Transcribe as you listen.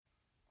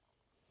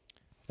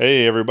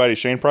Hey everybody,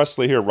 Shane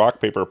Presley here, Rock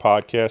Paper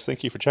Podcast.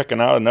 Thank you for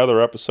checking out another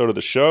episode of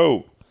the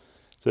show.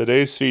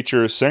 Today's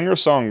feature is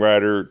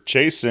singer-songwriter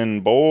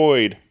Jason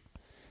Boyd.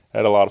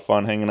 Had a lot of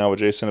fun hanging out with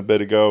Jason a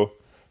bit ago,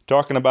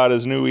 talking about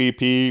his new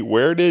EP,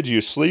 Where Did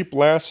You Sleep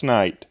Last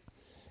Night?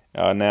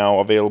 Now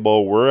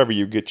available wherever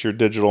you get your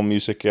digital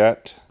music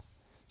at.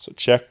 So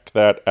check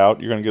that out.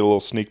 You're going to get a little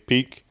sneak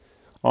peek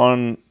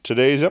on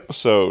today's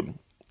episode.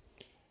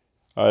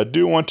 I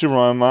do want to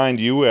remind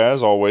you,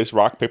 as always,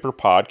 Rock Paper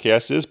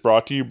Podcast is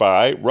brought to you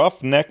by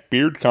Roughneck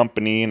Beard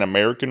Company and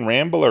American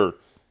Rambler.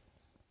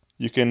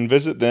 You can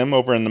visit them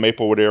over in the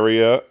Maplewood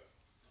area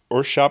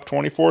or shop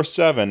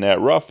 24/7 at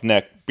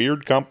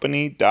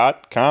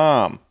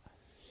roughneckbeardcompany.com.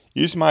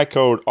 Use my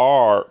code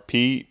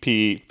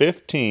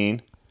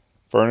RPP15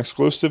 for an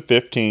exclusive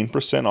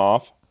 15%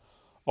 off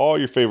all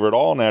your favorite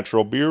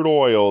all-natural beard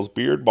oils,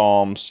 beard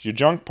balms, your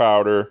junk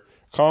powder,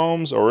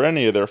 combs, or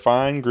any of their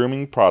fine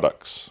grooming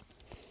products.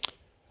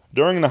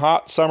 During the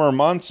hot summer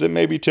months, it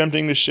may be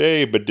tempting to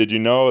shave, but did you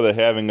know that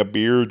having a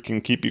beard can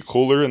keep you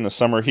cooler in the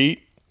summer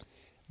heat?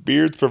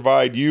 Beards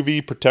provide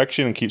UV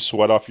protection and keep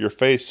sweat off your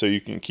face so you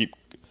can keep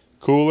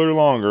cooler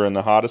longer in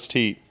the hottest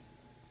heat.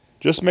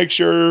 Just make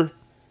sure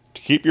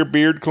to keep your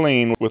beard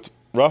clean with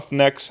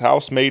Roughneck's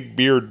house-made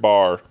beard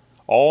bar,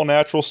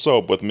 all-natural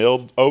soap with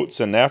milled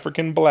oats and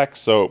African black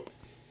soap.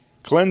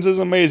 Cleanses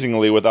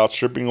amazingly without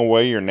stripping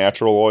away your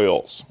natural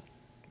oils.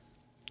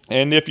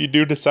 And if you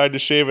do decide to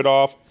shave it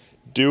off,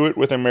 do it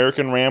with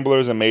American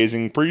Rambler's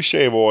amazing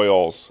pre-shave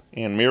oils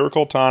and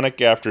Miracle Tonic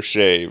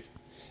aftershave.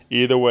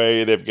 Either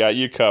way, they've got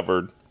you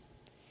covered.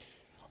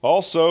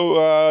 Also,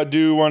 I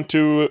do want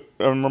to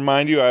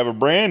remind you I have a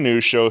brand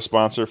new show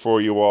sponsor for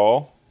you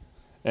all,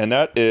 and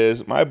that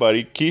is my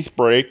buddy Keith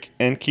Brake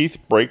and Keith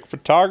Brake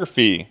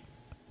Photography.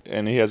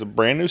 And he has a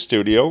brand new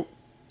studio,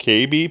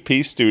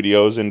 KBP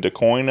Studios in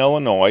DeQuoin,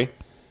 Illinois.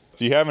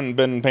 If you haven't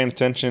been paying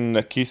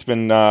attention, Keith's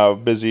been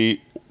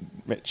busy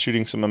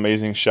shooting some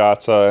amazing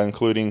shots,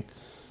 including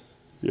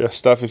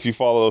stuff if you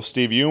follow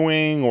Steve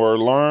Ewing or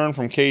learn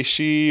from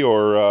Keishi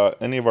or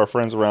any of our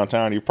friends around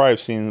town. You've probably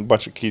seen a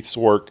bunch of Keith's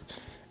work,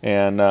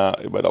 and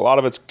but a lot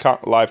of it's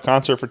live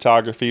concert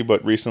photography,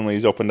 but recently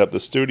he's opened up the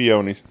studio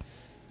and he's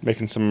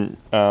making some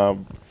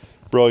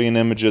brilliant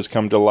images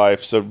come to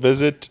life. So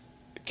visit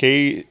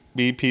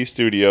KBP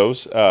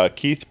Studios,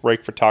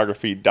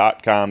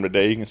 KeithBrakePhotography.com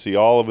today. You can see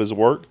all of his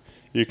work.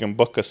 You can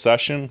book a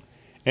session,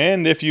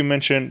 and if you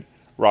mention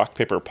Rock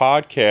Paper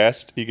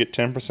Podcast, you get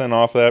 10%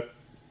 off that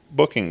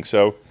booking.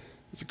 So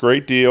it's a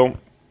great deal.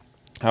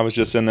 I was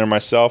just in there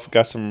myself,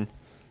 got some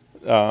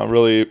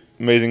really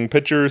amazing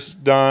pictures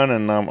done,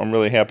 and I'm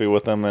really happy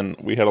with them. And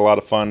we had a lot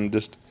of fun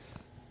just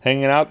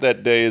hanging out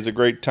that day. Is a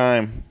great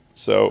time.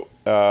 So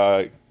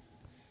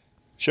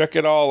check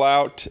it all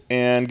out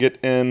and get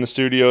in the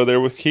studio there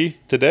with Keith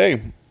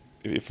today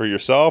for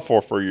yourself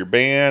or for your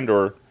band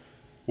or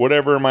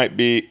whatever it might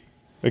be.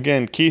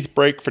 Again,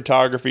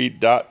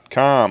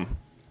 KeithBrakePhotography.com.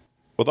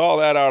 With all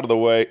that out of the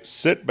way,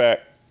 sit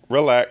back,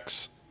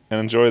 relax, and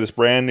enjoy this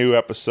brand new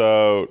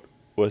episode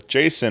with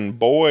Jason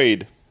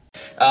Boyd.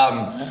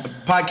 A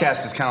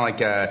podcast is kind of like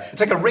it's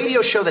like a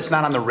radio show that's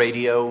not on the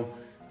radio.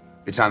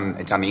 It's on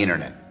the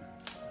internet.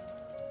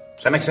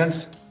 Does that make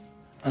sense?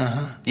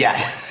 Uh-huh.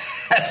 Yeah.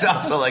 That's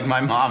also like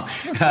my mom.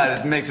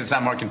 It makes it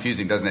sound more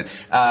confusing, doesn't it?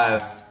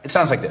 It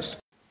sounds like this.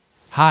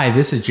 Hi,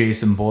 this is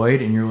Jason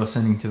Boyd, and you're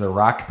listening to the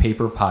Rock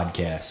Paper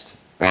Podcast.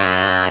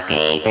 Rock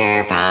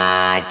Paper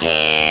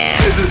Podcast.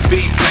 Scissors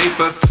beat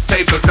paper,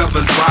 paper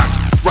covers rock.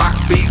 Rock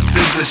beats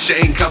scissors,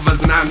 Shane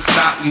covers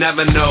non-stop.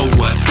 Never know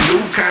what new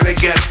kind of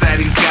guest that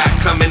he's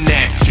got coming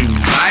at you.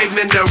 Live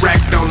and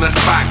direct on the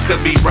spot.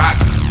 Could be rock,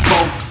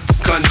 folk,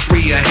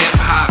 country, or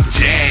hip-hop,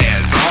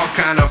 jazz. All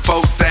kind of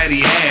folks that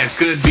he has.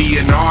 Could be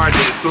an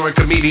artist or a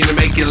comedian to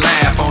make you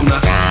laugh on the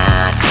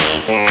Rock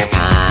Paper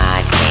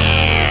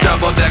Podcast.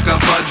 double-decker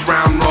fudge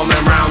round,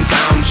 rolling round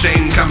town.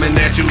 Shane coming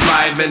at you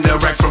live and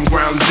direct from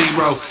ground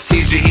zero.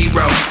 He's your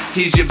hero,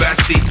 he's your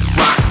bestie.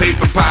 Rock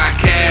Paper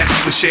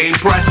Podcast with Shane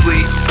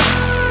Presley.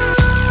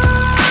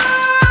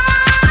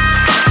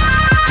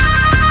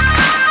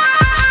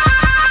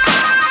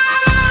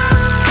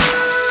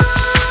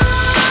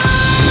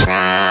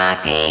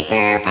 Rock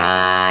Paper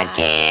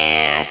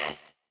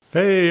Podcast.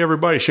 Hey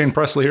everybody, Shane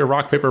Presley here,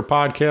 Rock Paper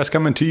Podcast,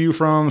 coming to you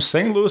from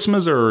St. Louis,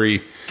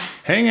 Missouri.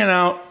 Hanging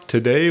out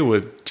today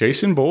with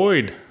Jason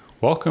Boyd.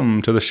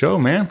 Welcome to the show,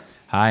 man.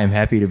 Hi, I'm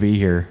happy to be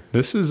here.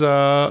 This is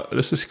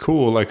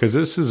cool, cause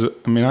this is,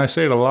 I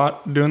say it a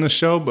lot doing the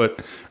show,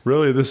 but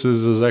really this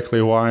is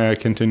exactly why I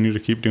continue to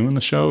keep doing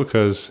the show,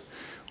 because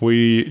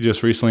we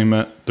just recently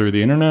met through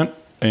the internet,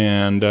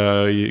 and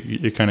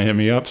you kind of hit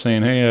me up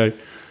saying, hey, I'd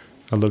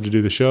love to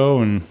do the show,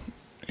 and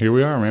here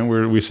we are, man.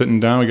 We're sitting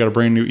down. We got a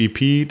brand new EP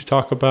to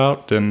talk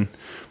about,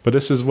 but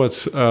this is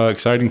what's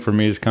exciting for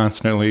me, is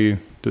constantly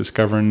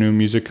discovering new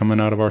music coming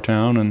out of our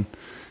town and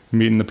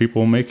meeting the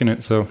people making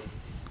it. So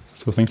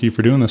thank you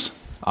for doing this.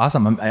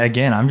 Awesome.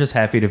 I'm just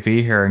happy to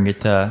be here and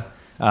get to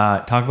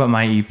talk about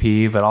my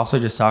EP, but also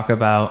just talk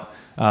about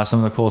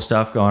some of the cool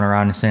stuff going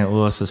around in St.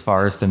 Louis as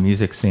far as the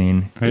music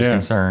scene is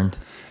concerned.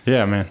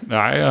 Yeah, man.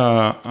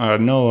 I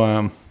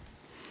know.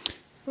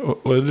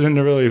 Well, it didn't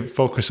really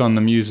focus on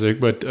the music,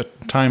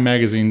 but Time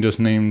Magazine just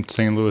named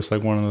St. Louis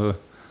like one of the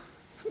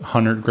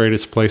 100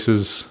 greatest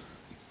places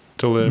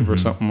to live or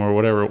something, or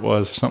whatever it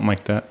was, or something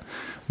like that.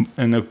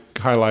 And it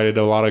highlighted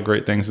a lot of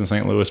great things in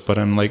St. Louis. But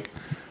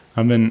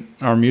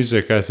our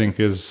music, I think,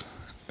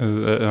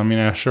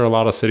 I'm sure a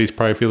lot of cities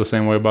probably feel the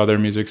same way about their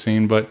music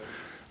scene, but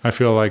I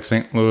feel like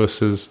St.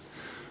 Louis is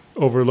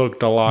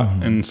overlooked a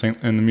lot in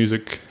the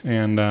music,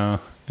 and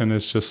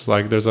it's just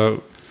like there's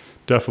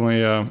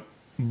definitely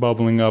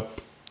bubbling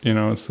up.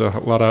 It's a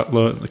lot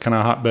of kind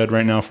of hotbed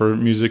right now for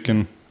music,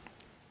 and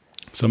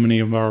so many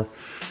of our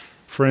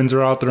friends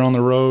are out there on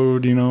the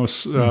road,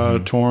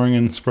 touring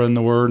and spreading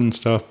the word and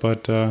stuff.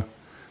 But I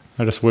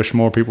just wish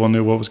more people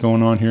knew what was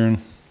going on here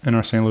in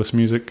our St. Louis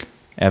music.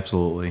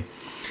 Absolutely.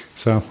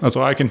 So that's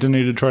why I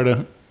continue to try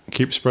to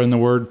keep spreading the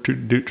word, try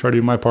to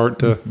do my part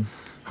to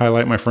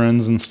highlight my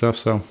friends and stuff.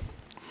 So,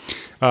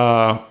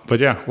 but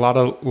yeah, a lot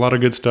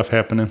of good stuff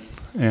happening,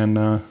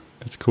 and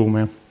it's cool,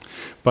 man.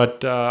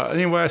 But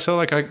anyway, so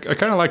like I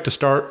kind of like to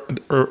start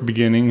at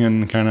beginning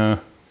and kind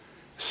of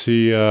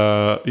see,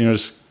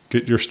 just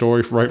get your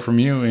story right from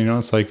you.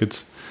 It's like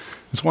it's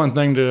one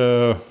thing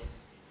to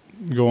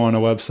go on a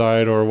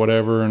website or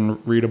whatever and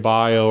read a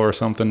bio or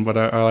something, but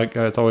I like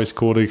it's always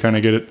cool to kind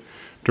of get it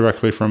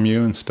directly from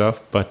you and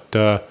stuff. But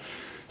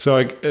so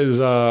like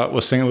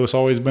was St. Louis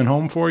always been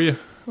home for you?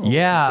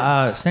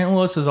 Yeah, St.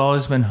 Louis has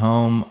always been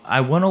home.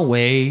 I went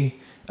away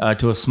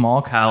to a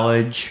small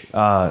college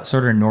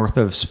sort of north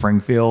of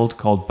Springfield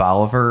called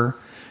Bolivar,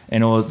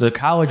 and the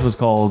college was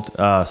called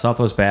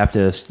Southwest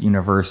Baptist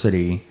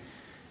University.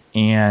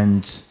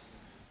 And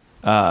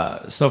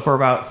so for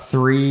about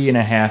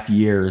 3.5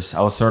 years,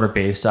 I was sort of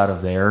based out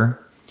of there,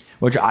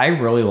 which I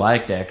really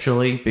liked,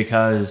 actually,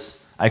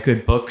 because I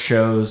could book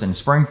shows in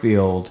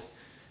Springfield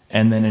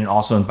and then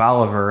also in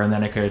Bolivar, and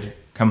then I could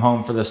come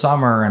home for the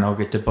summer and I'll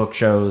get to book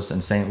shows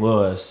in St.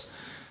 Louis.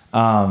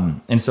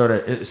 And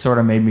it sort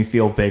of made me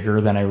feel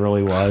bigger than I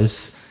really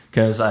was,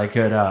 because I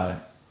could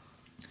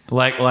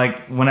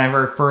like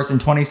whenever first in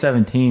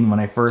 2017 when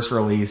I first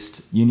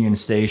released Union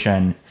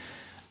Station,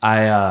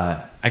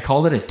 I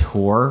called it a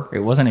tour. It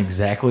wasn't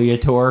exactly a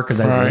tour because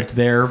I lived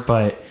there,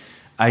 but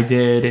I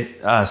did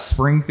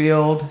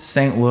Springfield,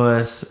 St.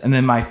 Louis, and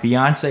then my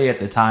fiance at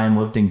the time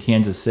lived in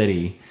Kansas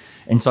City,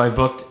 and so I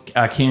booked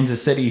a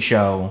Kansas City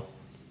show,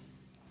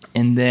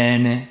 and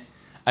then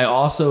I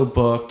also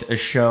booked a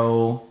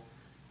show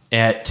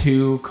at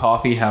 2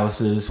 coffee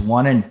houses,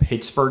 one in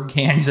Pittsburgh,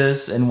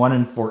 Kansas, and one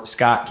in Fort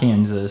Scott,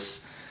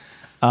 Kansas.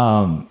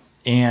 And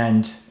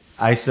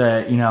I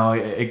said,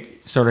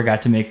 it sort of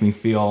got to make me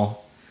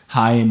feel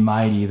high and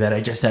mighty that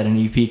I just had an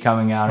EP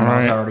coming out and I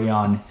was already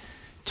on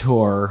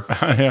tour.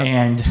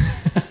 And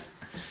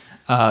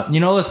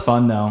it was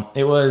fun though.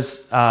 It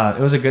was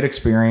a good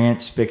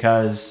experience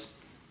because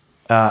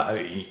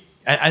I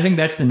think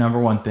that's the number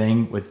one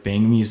thing with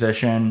being a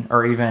musician,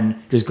 or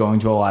even just going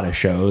to a lot of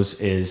shows,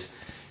 is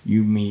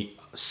you meet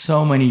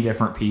so many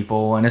different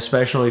people, and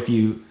especially if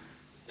you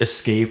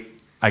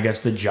escape, I guess,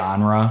 the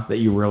genre that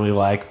you really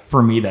like.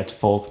 For me, that's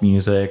folk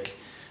music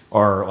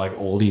or like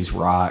oldies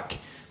rock.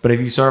 But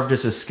if you sort of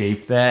just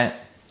escape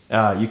that,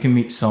 you can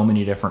meet so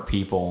many different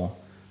people.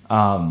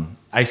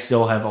 I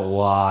still have a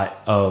lot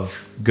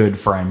of good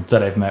friends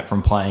that I've met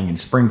from playing in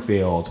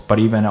Springfield, but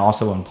even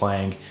also when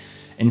playing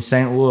in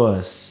St.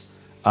 Louis.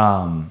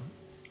 And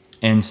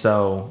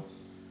so,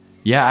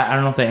 yeah, I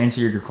don't know if that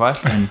answered your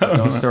question, but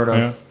those sort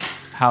of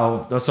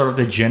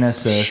the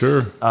genesis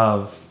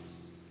of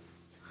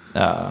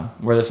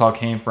where this all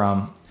came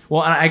from.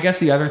 Well, and I guess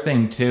the other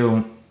thing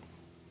too,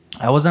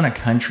 I was in a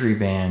country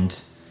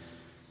band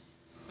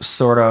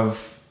sort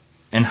of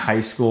in high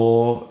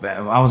school.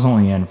 I was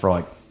only in for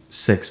like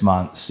 6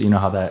 months. You know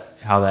how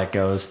that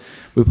goes.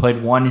 We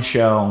played one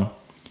show,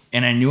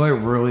 and I knew I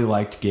really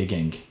liked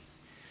gigging.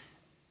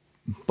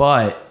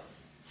 But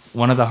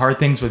one of the hard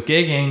things with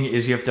gigging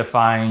is you have to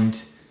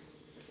find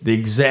the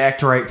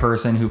exact right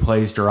person who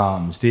plays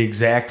drums, the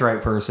exact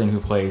right person who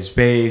plays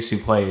bass, who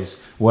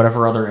plays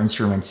whatever other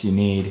instruments you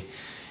need.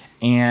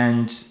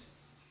 And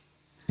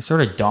it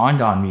sort of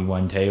dawned on me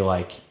one day,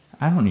 like,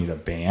 I don't need a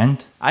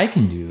band. I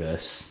can do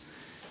this.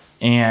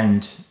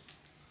 And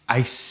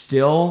I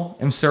still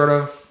am sort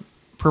of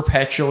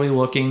perpetually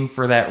looking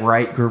for that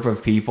right group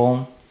of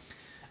people.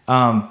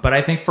 But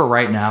I think for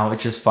right now,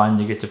 it's just fun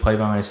to get to play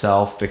by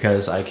myself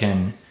because I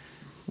can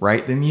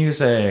write the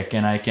music,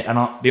 and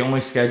the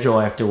only schedule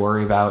I have to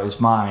worry about is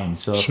mine.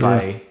 So if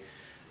I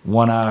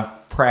want to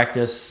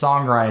practice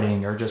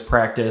songwriting or just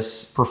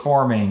practice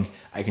performing,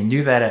 I can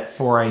do that at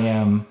 4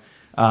 a.m.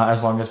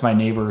 As long as my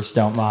neighbors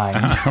don't mind.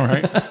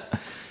 Right.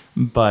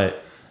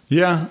 But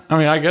yeah, I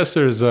mean, I guess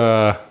there's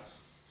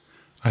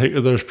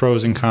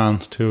pros and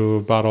cons to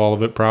about all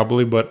of it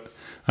probably, but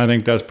I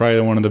think that's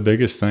probably one of the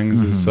biggest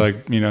things. Is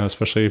like,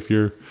 especially if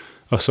you're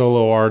a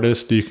solo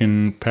artist, you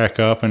can pack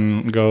up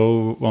and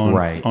go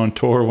on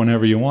tour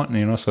whenever you want,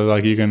 so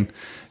like you can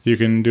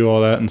do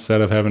all that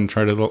instead of having to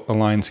try to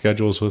align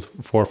schedules with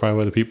 4 or 5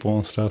 other people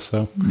and stuff.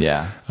 So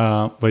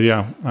but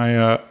yeah,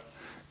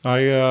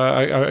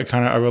 I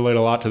kind of relate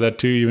a lot to that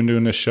too, even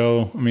doing this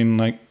show. I mean,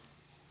 like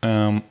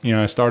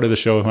I started the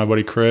show with my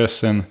buddy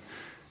Chris, and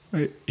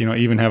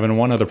even having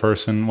one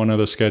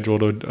other schedule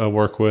to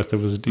work with, it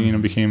was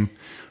became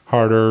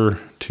harder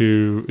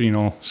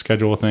to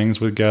schedule things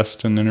with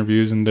guests and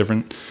interviews and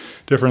different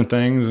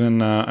things.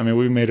 And I mean,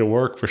 we made it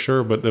work for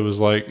sure, but it was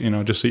like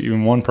just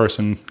even one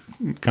person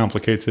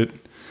complicates it,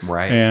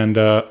 right?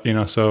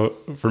 And so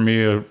for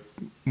me,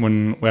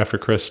 after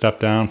Chris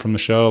stepped down from the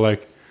show,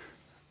 like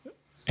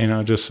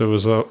just it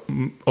was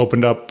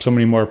opened up so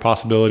many more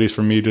possibilities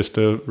for me just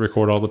to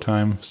record all the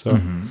time. So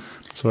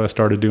that's what I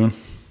started doing.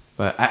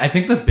 But I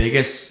think the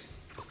biggest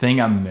thing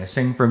I'm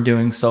missing from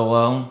doing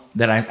solo,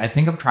 that I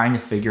think I'm trying to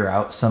figure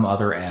out some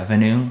other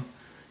avenue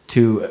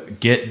to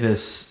get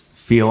this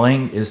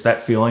feeling, is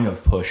that feeling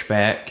of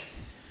pushback,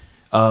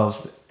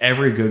 of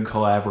every good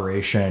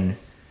collaboration.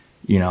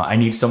 I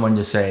need someone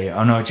to say,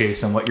 "Oh no,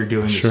 Jason, what you're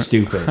doing is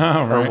stupid,"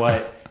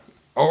 right.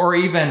 or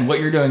even what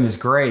you're doing is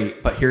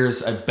great, but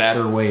here's a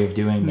better way of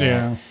doing that.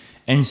 Yeah.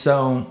 And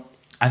so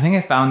I think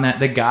I found that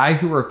the guy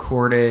who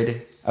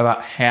recorded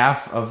about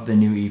half of the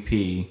new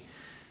EP,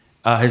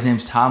 his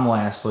name's Tom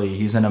Lastly.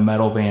 He's in a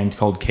metal band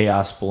called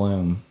Chaos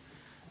Bloom,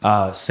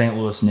 St.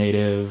 Louis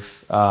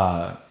native.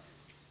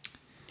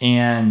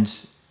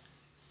 And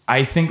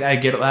I think I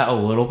get that a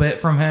little bit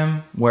from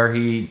him, where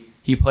he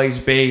plays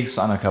bass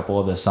on a couple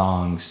of the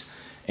songs,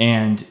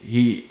 and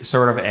he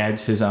sort of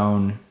adds his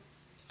own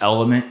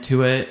element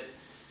to it.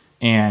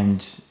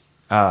 And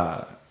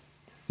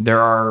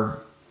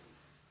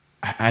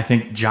I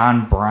think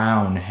John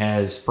Brown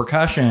has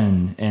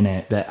percussion in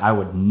it that I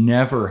would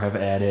never have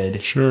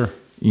added. Sure.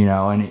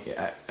 And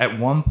at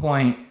one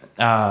point,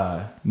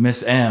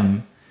 Miss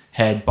M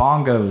had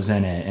bongos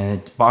in it,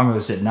 and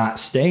bongos did not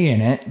stay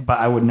in it, but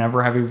I would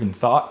never have even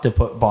thought to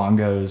put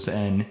bongos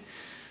in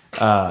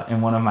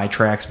one of my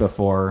tracks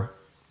before.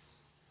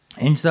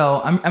 And so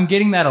I'm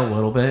getting that a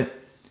little bit.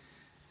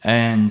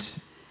 And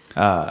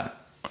yeah,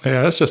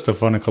 that's just the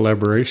fun of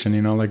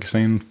collaboration, like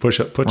saying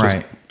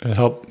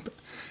help.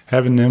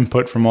 Having the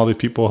input from all these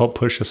people help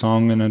push a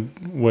song in a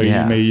way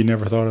you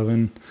never thought of.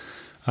 And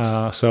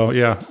so,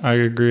 yeah, I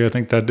agree. I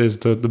think that is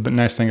the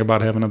nice thing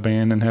about having a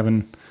band and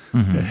having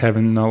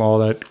all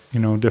that,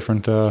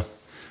 different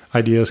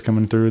ideas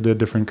coming through, the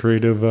different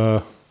creative,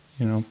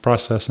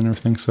 process and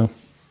everything. So,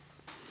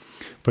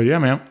 but yeah,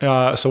 man.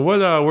 So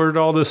where did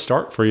all this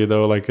start for you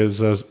though? Like,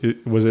 was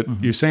it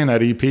you saying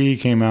that EP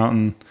came out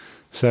in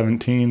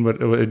 2017,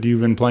 but had you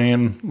been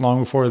playing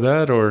long before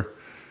that, or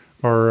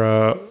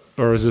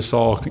is this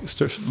all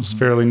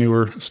fairly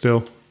newer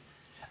still?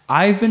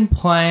 I've been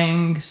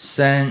playing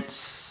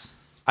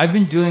I've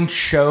been doing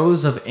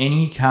shows of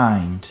any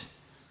kind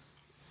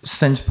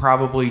since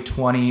probably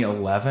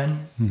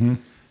 2011.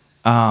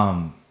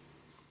 And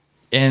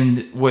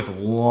with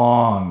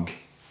long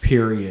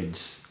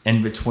periods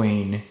in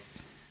between,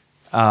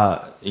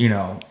 like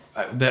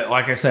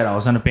I said, I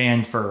was in a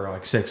band for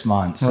like 6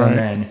 months, right. And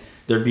then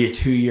there'd be a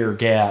 2-year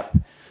gap,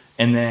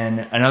 and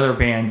then another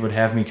band would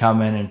have me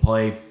come in and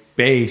play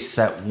bass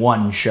at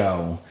one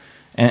show,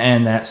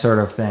 and that sort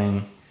of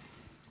thing.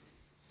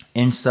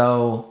 And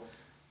so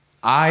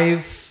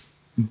I've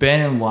been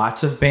in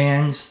lots of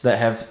bands that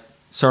have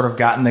sort of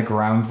gotten the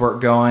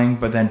groundwork going,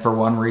 but then for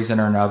one reason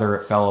or another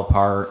it fell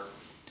apart.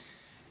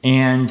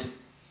 And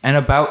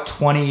about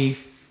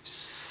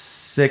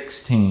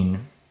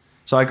 2016,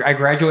 so I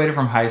graduated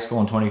from high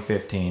school in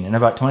 2015, and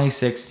about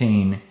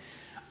 2016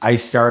 I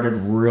started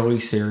really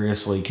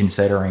seriously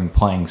considering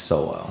playing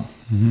solo.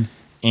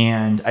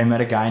 And I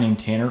met a guy named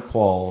Tanner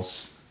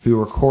Qualls who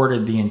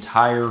recorded the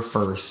entire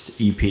first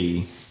EP,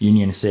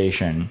 Union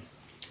Station.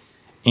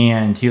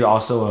 And he's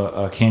also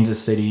a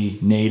Kansas City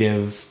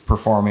native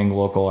performing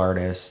local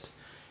artist.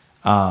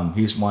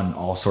 He's won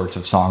all sorts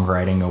of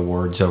songwriting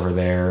awards over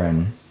there.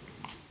 And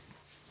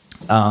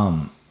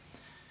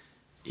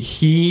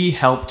he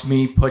helped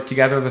me put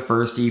together the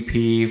first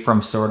EP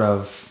from sort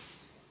of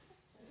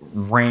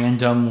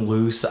random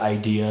loose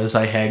ideas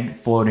I had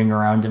floating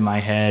around in my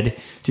head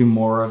to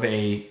more of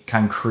a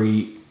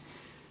concrete,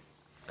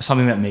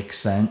 something that makes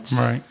sense.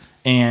 Right.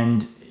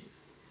 And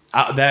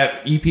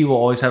that EP will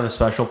always have a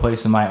special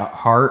place in my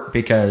heart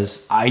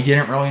because I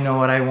didn't really know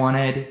what I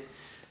wanted,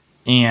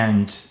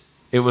 and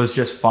it was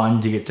just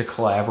fun to get to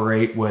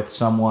collaborate with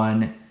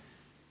someone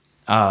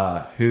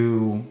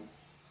who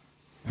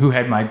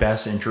had my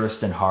best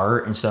interest in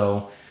heart. And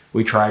so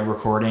we tried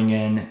recording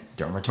in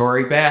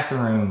dormitory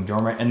bathroom, there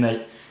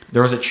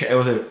was it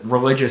was a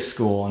religious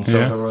school, and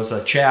so there was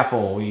a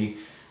chapel. We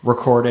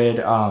recorded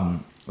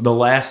the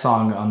last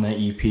song on the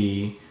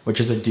EP,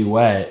 which is a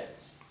duet.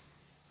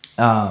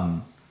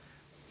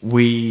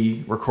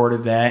 We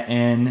recorded that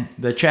in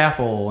the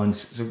chapel, and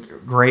it's a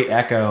great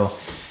echo,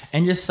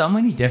 and just so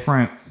many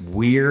different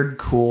weird,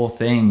 cool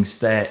things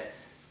that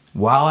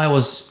while I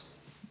was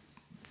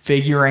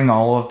figuring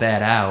all of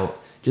that out,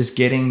 just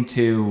getting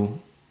to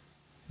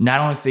not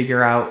only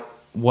figure out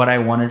what I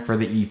wanted for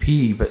the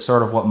EP, but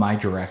sort of what my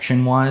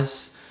direction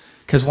was.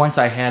 Because once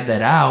I had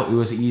that out, it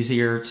was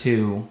easier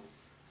to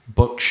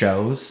book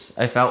shows,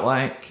 I felt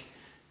like.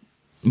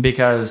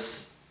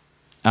 Because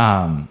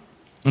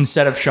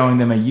instead of showing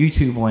them a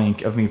YouTube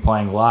link of me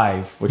playing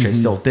live, which I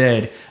still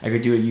did, I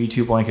could do a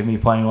YouTube link of me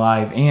playing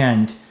live,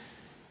 and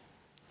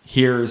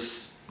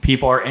here's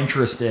people are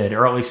interested,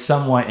 or at least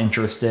somewhat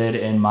interested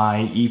in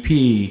my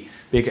EP,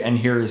 and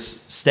here's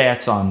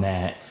stats on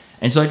that.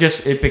 And so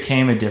it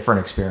became a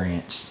different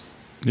experience.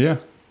 Yeah.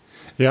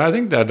 Yeah, I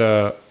think that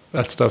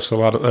that stuff's a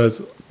lot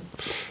of...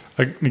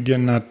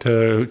 again, not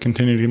to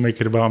continue to make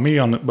it about me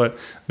on it, but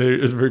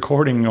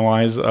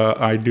recording-wise,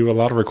 I do a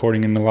lot of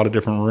recording in a lot of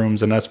different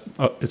rooms, and that's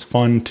it's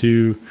fun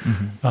to...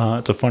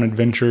 it's a fun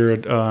adventure,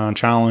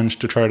 challenge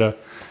to try to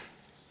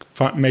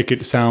make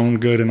it sound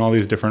good in all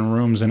these different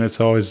rooms, and it's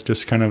always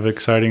just kind of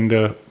exciting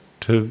to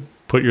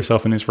put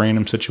yourself in these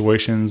random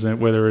situations,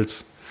 whether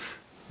it's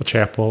a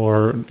chapel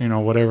or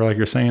whatever, like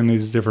you're saying,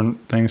 these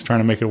different things, trying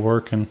to make it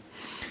work. And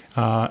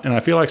I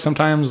feel like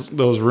sometimes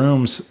those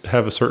rooms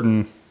have a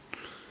certain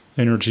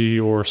energy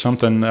or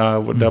something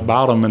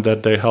about them, and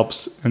that they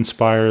helps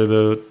inspire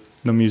the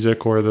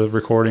music or the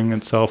recording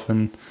itself.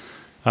 And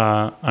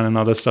I don't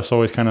know, that stuff's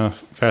always kind of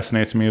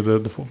fascinates me,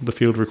 the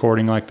field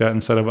recording like that,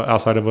 instead of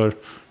outside of a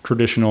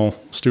traditional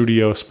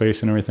studio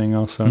space and everything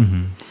else. So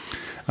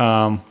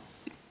I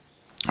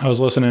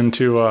was listening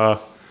to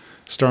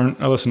Stern.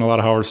 I listened to a lot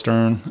of Howard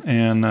Stern,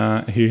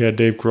 and he had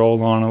Dave Grohl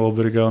on a little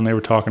bit ago, and they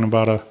were talking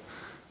about a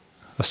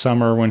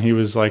summer when he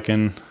was like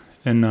in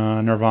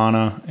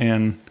Nirvana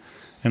and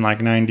in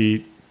like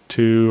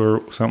 92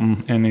 or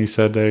something, and he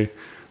said they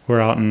were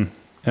out in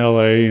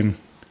LA and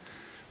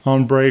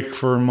on break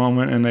for a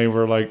moment, and they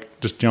were like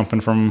just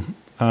jumping from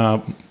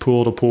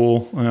pool to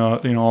pool,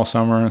 all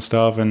summer and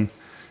stuff. And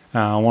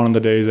one of the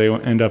days they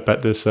end up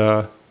at this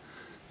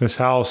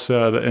house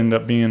that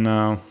ended up being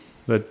the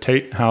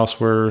Tate house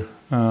where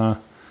the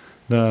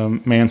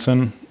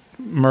Manson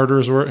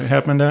murders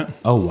happened at.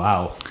 Oh,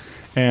 wow.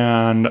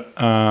 And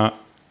so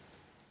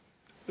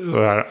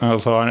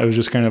it was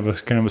just kind of a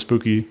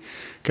spooky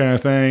kind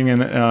of thing.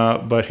 And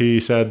but he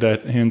said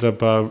that he ends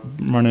up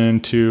running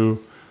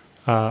into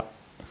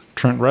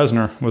Trent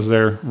Reznor was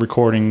there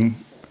recording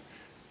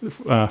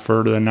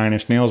for the Nine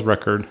Inch Nails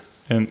record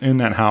in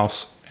that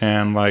house,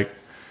 and and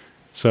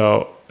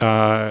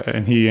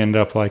he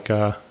ended up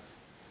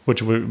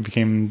which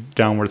became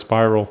Downward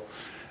Spiral,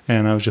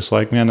 and I was just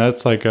like, man,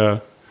 that's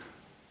that'd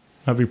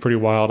be pretty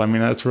wild. I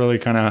mean, that's really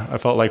kind of, I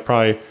felt like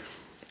probably,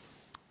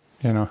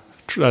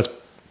 that's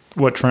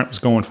what Trent was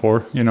going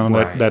for,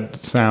 right. that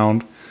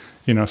sound,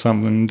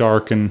 something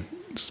dark and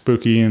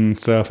spooky and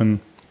stuff,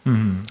 and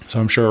so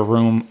I'm sure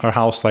a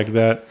house like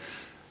that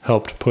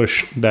helped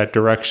push that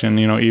direction,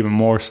 even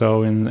more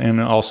so,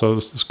 and also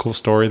this cool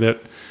story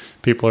that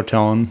people are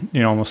telling,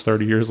 almost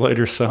 30 years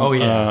later. So,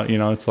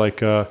 it's like,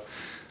 so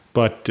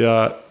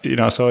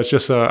it's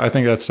just, I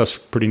think that stuff's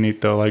pretty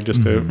neat though. Like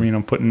just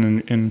to,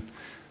 putting in,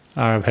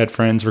 I've had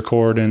friends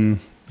record in,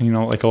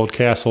 like old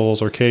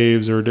castles or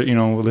caves or,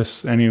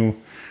 any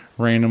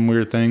random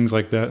weird things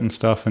like that and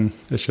stuff. And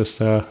it's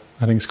just, I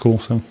think it's cool.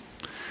 So,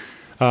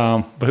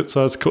 but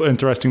so it's cool,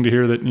 interesting to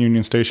hear that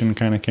Union Station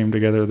kind of came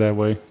together that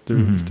way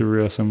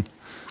through some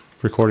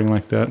recording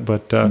like that.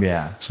 But so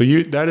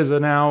that is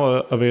now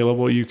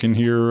available. You can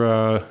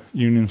hear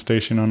Union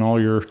Station on all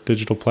your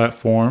digital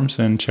platforms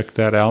and check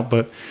that out.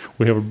 But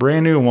we have a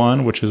brand new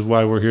one, which is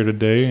why we're here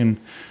today. And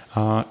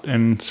I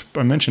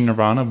mentioned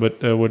Nirvana, but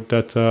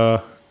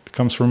that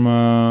comes from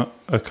a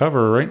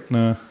cover, right?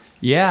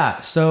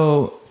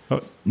 So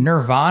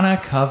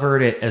Nirvana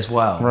covered it as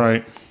well.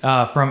 Right.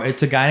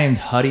 It's a guy named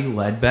Huddy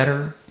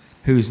Ledbetter,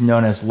 who's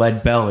known as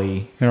Lead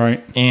Belly.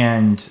 Right.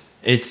 And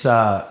it's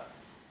I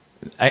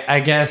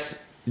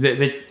guess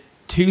the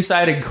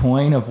two-sided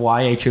coin of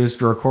why I chose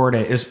to record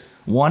it is,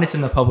 one, it's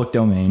in the public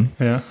domain.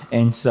 Yeah.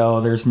 And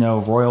so there's no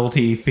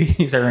royalty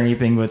fees or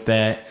anything with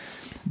that.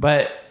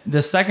 But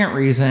the second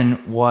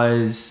reason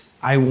was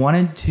I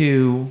wanted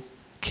to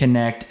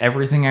connect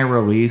everything I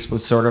released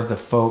with sort of the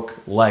folk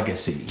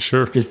legacy.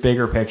 Sure. Just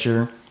bigger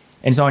picture.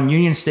 And so on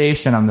Union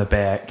Station on the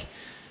back,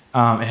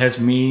 it has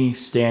me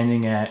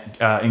standing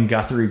in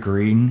Guthrie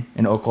Green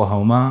in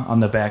Oklahoma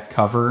on the back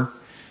cover.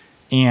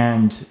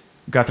 And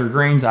Guthrie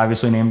Green's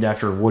obviously named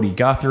after Woody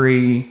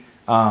Guthrie,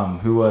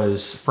 who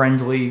was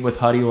friendly with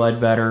Huddy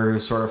Ledbetter,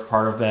 sort of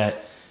part of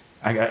that,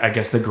 I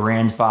guess, the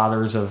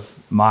grandfathers of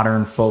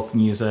modern folk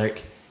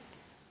music.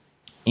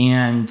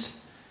 And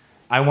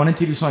I wanted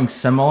to do something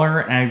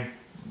similar, and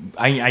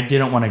I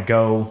didn't want to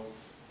go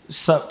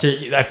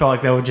I felt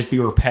like that would just be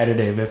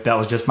repetitive if that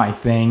was just my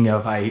thing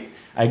of I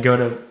go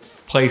to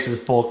places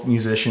folk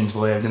musicians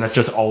lived, and that's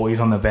just always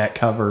on the back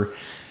cover.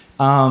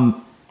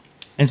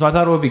 And so I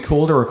thought it would be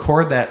cool to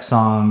record that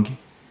song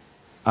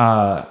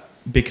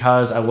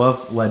because I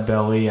love Lead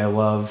Belly. I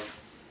love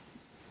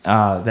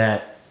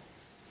that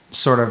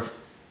sort of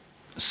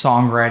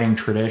songwriting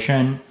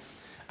tradition.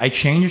 I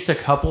changed a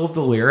couple of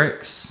the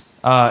lyrics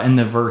in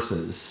the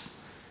verses,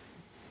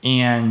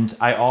 and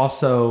I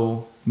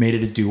also made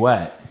it a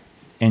duet.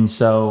 And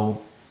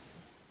so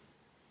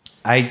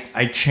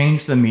I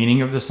changed the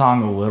meaning of the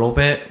song a little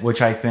bit,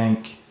 which I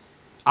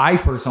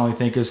personally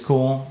think is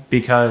cool,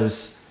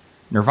 because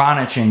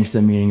Nirvana changed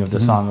the meaning of the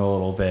song a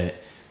little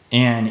bit.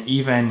 And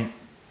even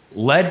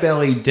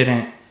Leadbelly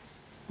didn't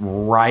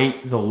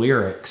write the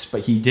lyrics,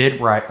 but he did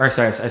write, or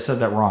sorry, I said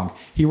that wrong.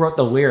 He wrote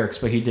the lyrics,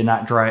 but he did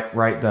not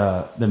write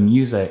the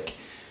music.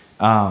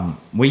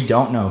 We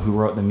don't know who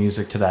wrote the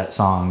music to that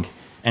song.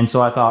 And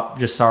so I thought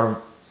just sort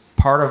of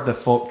part of the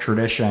folk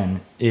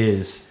tradition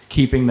is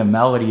keeping the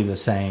melody the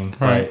same,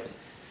 Right. but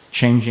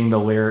changing the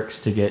lyrics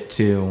to get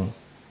to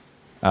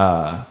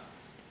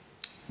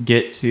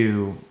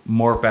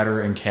more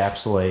better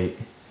encapsulate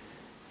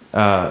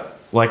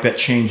like that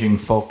changing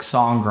folk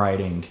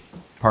songwriting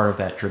part of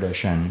that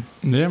tradition.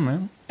 Yeah,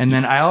 man. And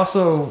then I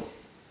also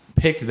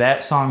picked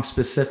that song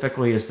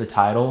specifically as the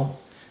title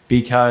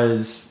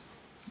because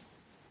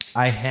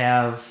I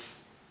have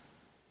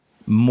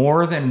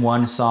more than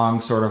one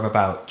song sort of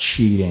about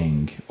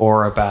cheating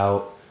or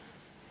about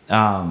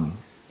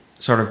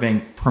sort of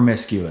being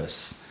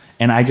promiscuous.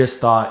 And I just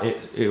thought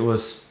it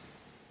was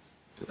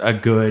a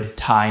good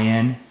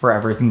tie-in for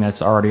everything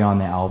that's already on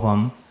the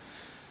album.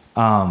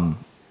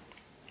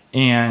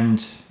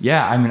 And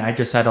yeah, I mean, I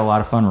just had a lot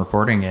of fun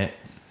recording it.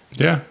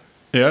 Yeah.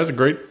 Yeah, it's a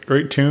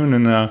great tune.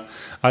 And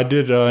I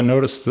did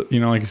notice that,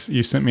 like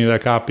you sent me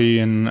that copy,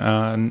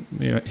 and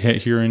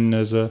hearing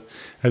as a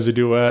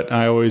duet,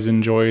 I always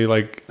enjoy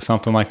like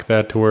something like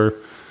that to where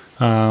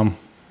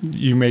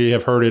you may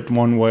have heard it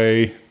one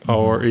way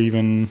or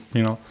even,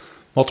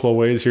 multiple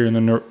ways here.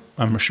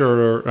 I'm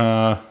sure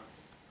a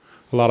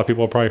lot of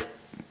people are probably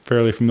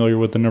fairly familiar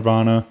with the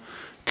Nirvana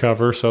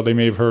cover, so they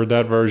may have heard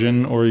that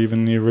version or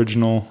even the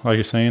original, like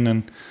you're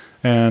saying,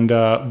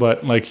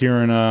 but like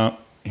hearing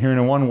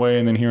it one way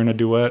and then hearing a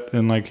duet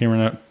and like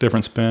hearing a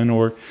different spin,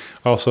 or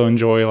also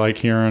enjoy like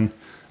hearing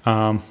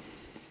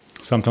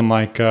something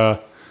like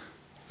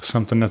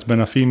something that's been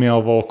a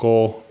female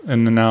vocal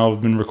and then now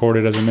have been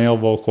recorded as a male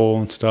vocal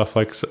and stuff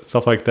like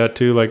that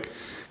too, like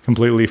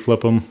completely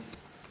flip them.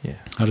 Yeah,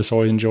 I just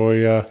always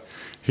enjoy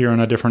hearing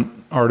a different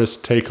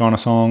artist take on a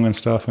song and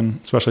stuff, and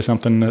especially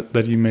something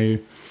that you may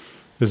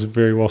is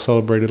very well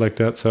celebrated like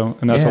that. So,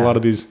 and that's a lot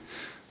of these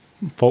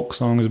folk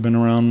songs have been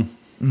around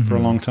for a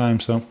long time.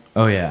 So,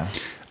 oh yeah,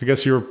 I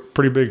guess you're a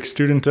pretty big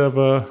student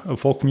of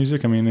folk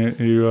music. I mean,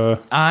 you.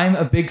 I'm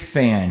a big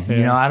fan.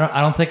 Yeah.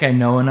 I don't think I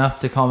know enough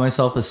to call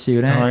myself a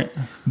student. All right.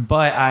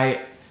 But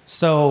I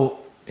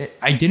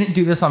didn't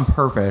do this on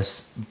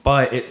purpose,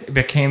 but it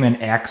became an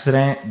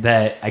accident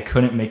that I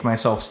couldn't make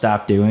myself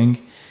stop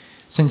doing.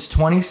 Since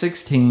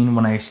 2016,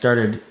 when I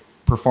started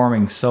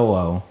performing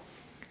solo,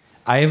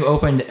 I have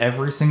opened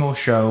every single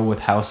show with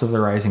House of the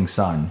Rising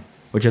Sun,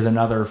 which is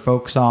another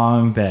folk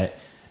song that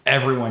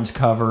everyone's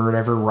covered.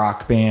 Every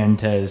rock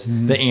band has.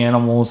 The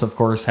Animals, of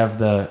course, have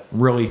the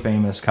really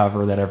famous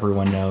cover that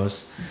everyone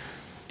knows.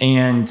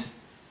 And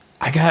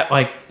I got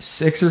like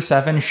 6 or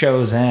 7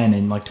 shows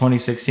in like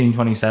 2016,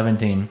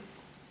 2017.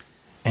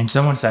 And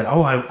someone said,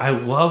 "Oh, I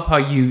love how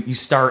you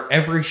start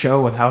every show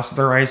with House of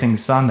the Rising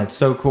Sun. That's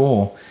so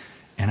cool."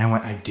 And I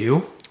went, "I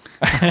do?"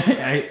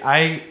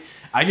 I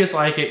just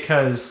like it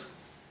because,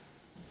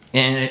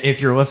 and if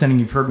you're listening,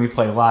 you've heard me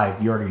play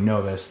live, you already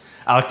know this,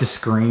 I like to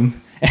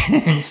scream.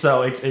 And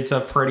so it's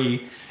a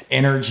pretty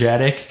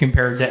energetic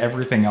compared to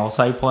everything else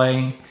I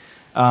play.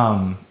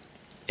 And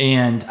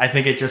I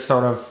think it just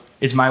sort of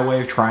is my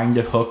way of trying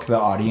to hook the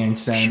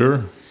audience in.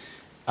 Sure.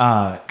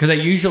 Because I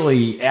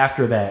usually,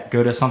 after that,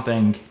 go to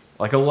something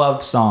like a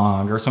love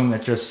song or something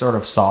that's just sort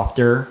of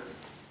softer.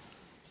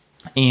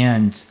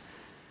 And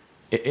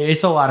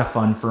it's a lot of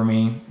fun for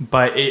me,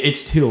 but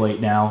it's too late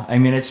now. I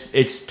mean, it's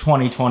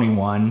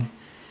 2021,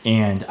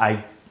 and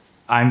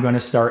I'm going to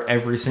start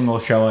every single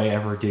show I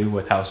ever do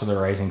with House of the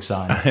Rising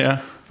Sun. Yeah.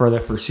 For the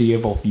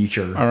foreseeable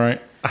future. All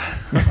right.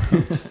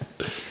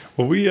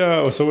 Well,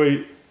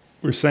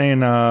 we're saying,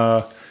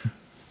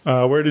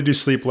 Where Did You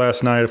Sleep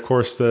Last Night? Of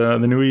course, the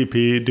new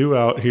EP due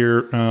out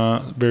here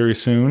very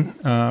soon,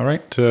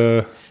 right?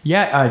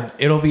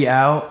 It'll be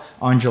out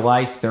on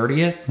July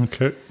 30th.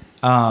 Okay.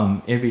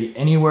 It'll be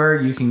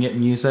anywhere you can get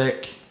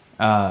music.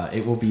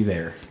 It will be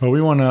there. Well,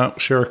 we want to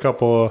share a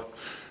couple of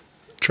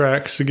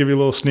tracks to give you a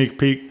little sneak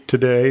peek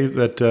today.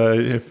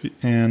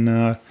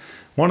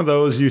 One of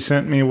those you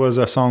sent me was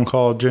a song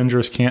called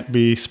 "Gingers Can't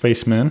Be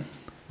Spacemen,"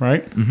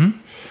 right? Mm-hmm.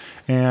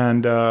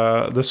 And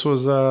this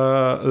was,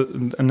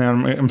 and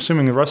I'm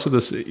assuming the rest of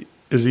this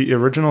is the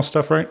original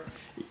stuff, right?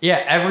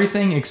 Yeah,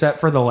 everything except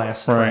for the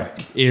last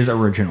track is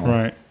original.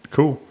 Right.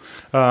 Cool.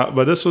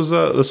 But this was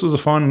a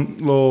fun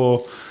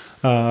little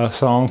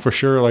song for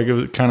sure. Like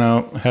it kind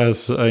of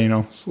has a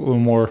little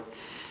more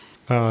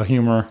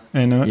humor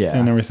in it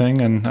and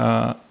everything. And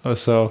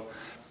so,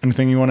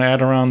 anything you want to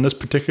add around this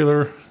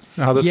particular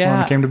how this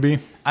one came to be?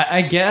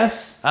 I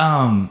guess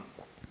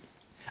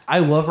I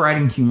love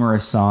writing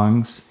humorous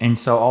songs, and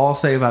so all I'll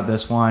say about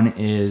this one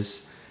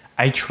is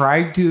I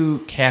tried to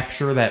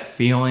capture that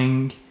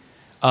feeling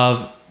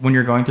of when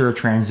you're going through a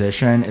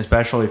transition,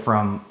 especially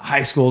from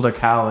high school to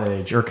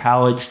college or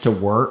college to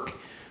work,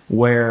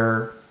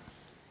 where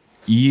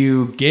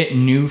you get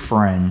new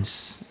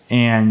friends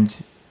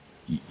and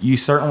you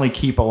certainly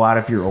keep a lot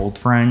of your old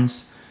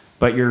friends,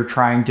 but you're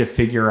trying to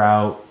figure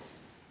out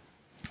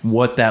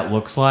what that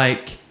looks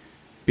like,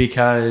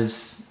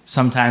 because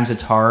sometimes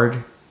it's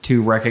hard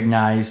to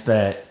recognize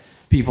that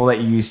people that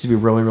you used to be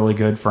really, really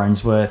good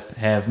friends with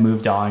have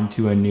moved on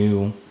to a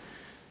new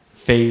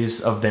phase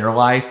of their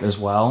life as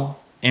well.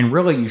 And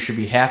really, you should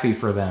be happy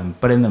for them.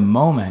 But in the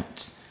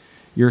moment,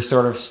 you're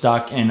sort of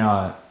stuck in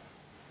a,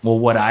 well,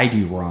 what I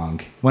do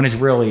wrong? When it's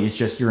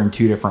just you're in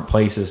two different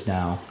places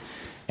now.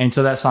 And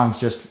so that song's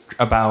just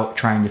about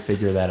trying to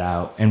figure that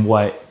out and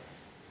what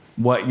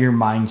your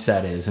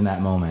mindset is in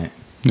that moment.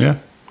 Yeah.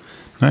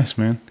 Nice,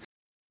 man.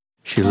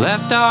 She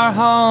left our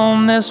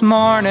home this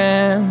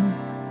morning,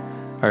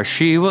 or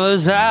she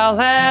was out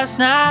last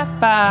night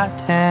by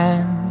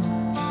 10.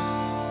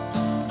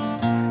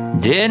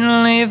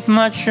 Didn't leave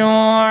much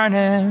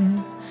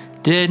warning,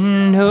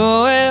 didn't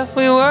know if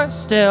we were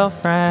still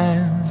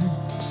friends.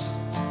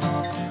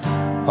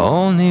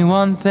 Only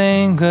one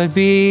thing could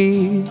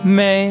be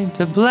made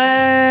to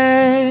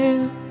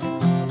blame.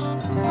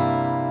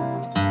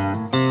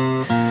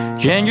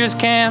 Gingers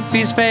can't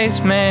be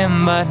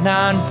spacemen, but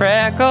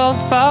non-freckled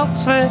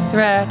folks with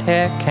red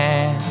hair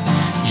can.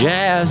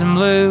 Jazz and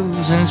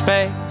blues and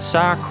space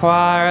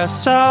require a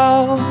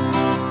soul.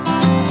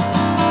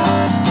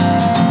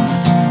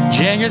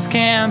 Gingers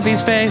can't be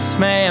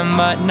spacemen,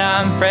 but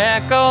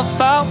non-freckled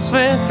folks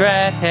with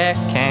red hair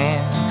can.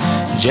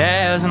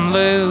 Jazz and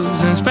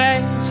blues and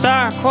space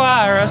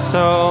require a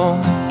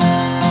soul.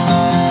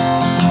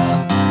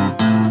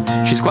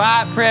 She's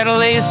quite pretty, at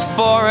least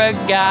for a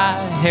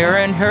guy.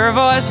 Hearing her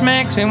voice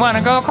makes me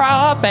wanna go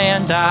crawl up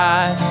and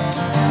die.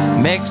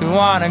 Makes me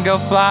wanna go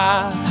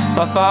fly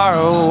far, far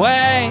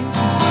away.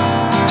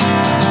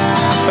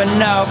 But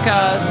no,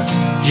 cause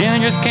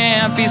gingers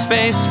can't be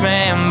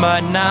spacemen,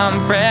 but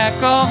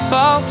non-freckled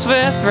folks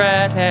with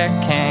red hair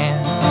can.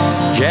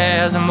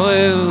 Jazz and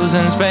blues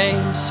and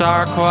space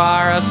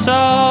require a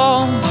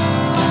soul.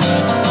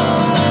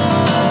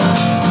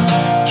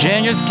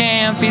 Gingers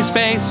can't be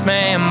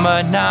spacemen,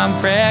 but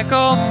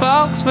non-freckled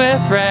folks with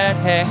red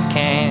hair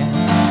can.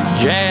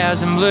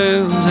 Jazz and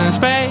blues and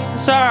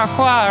space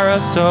require a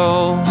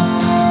soul.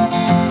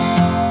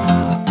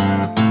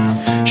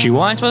 She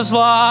once was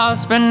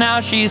lost, but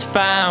now she's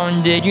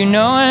found. Did you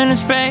know in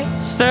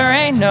space there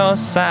ain't no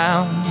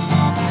sound?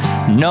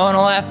 No one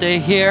will have to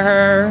hear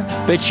her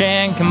bitch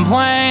and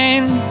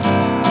complain.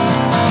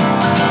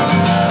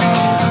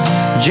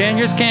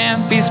 Gingers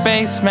can't be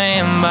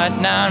spacemen, but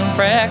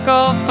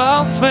non-freckled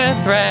folks with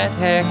red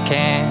hair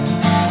can.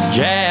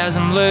 Jazz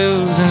and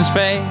blues and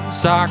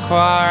space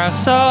require a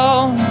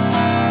soul.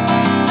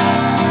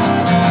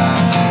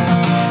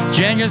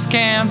 Gingers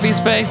can't be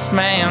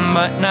spacemen,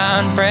 but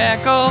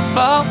non-freckled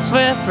folks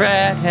with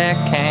red hair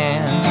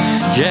can.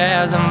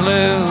 Jazz and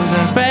blues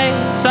and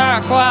space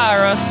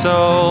require a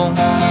soul.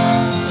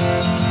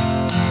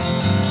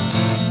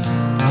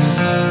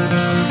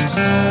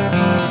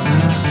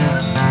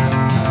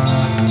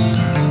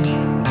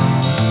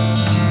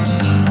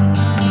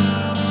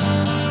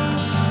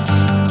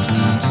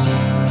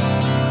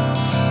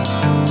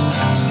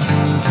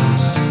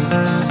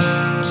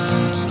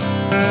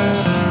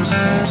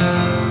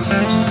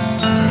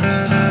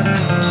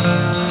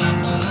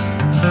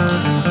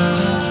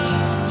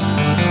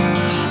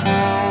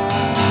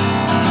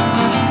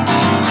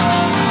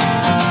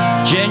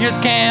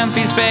 Gingers can't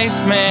be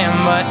spacemen,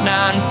 but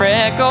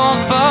non-freckled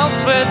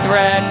folks with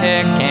red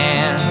hair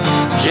can.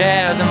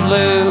 Jazz and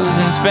blues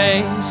and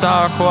space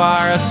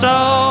require a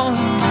soul.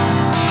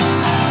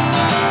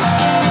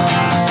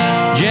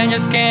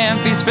 Gingers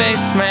can't be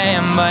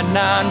spacemen, but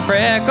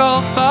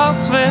non-freckled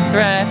folks with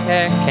red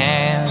hair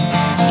can.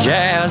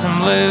 Jazz and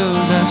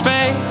blues and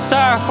space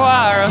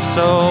require a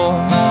soul.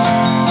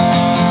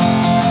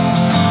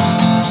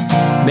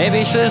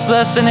 Maybe she's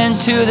listening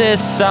to this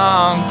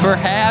song.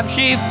 Perhaps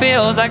she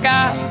feels I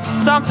got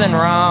something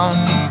wrong.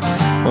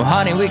 Well,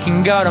 honey, we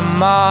can go to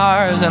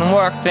Mars and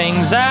work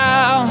things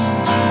out.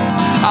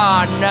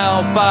 Oh,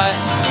 no, but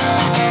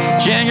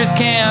gingers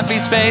can't be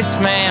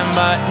spacemen,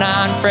 but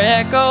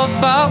non-freckled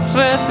folks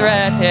with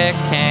red hair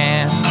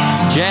can.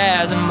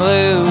 Jazz and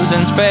blues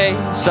and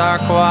space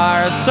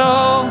require a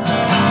soul.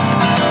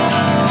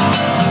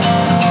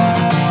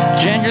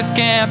 Gingers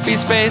can't be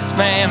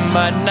spacemen,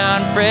 but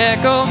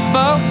non-freckled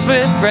folks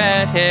with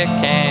red hair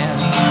can.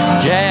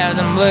 Jazz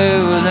and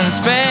blues and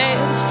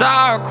space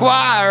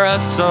require a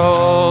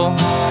soul.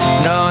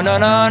 No, no,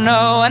 no,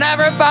 no, and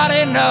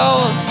everybody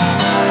knows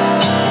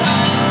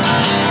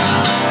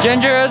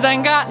gingers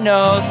ain't got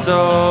no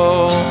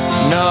soul.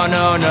 No,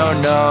 no, no,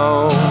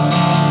 no,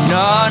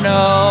 no,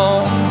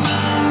 no,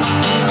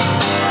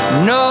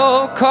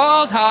 no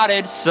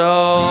cold-hearted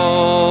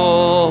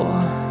soul.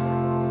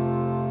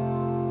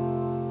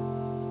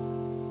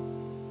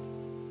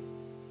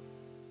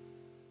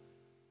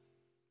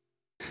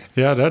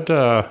 Yeah,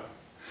 that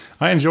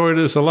I enjoyed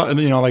this a lot.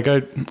 You know, like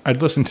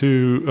I'd listen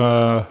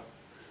to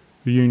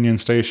Union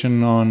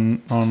Station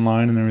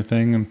online and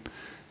everything, and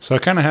so I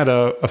kind of had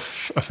a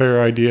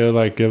fair idea.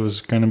 Like it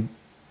was kind of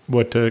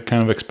what to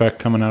kind of expect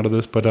coming out of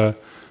this. But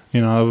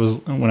you know, it was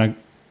when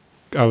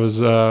I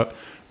was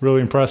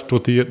really impressed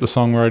with the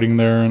songwriting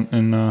there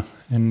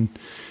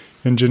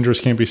and Ginger's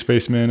Can't Be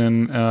Spacemen,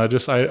 and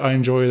just I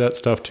enjoy that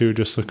stuff too.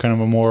 Just a kind of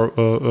a more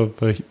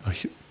of a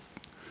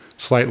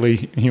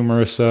slightly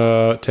humorous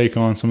take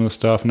on some of the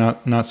stuff,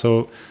 not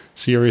so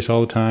serious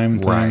all the time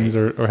things,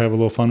 or have a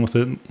little fun with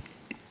it.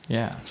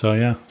 Yeah. So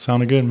yeah,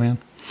 sounded good, man.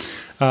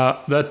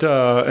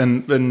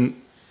 And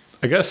then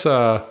I guess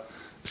it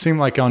seemed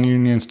like on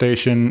Union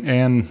Station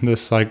and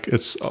this, like,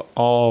 it's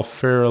all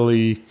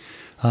fairly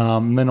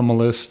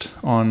minimalist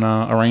on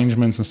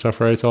arrangements and stuff,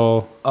 right? It's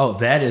all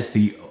that is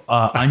the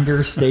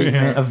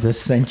understatement of the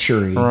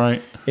century.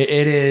 right.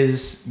 It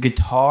is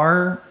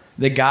guitar.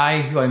 The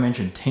guy who I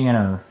mentioned,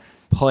 Tanner,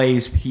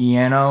 plays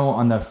piano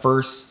on the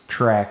first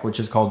track, which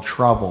is called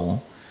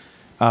Trouble.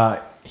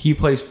 He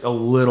plays a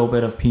little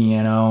bit of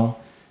piano,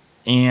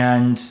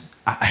 and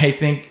I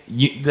think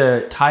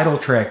the title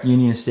track,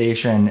 Union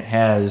Station,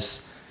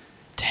 has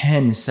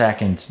 10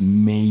 seconds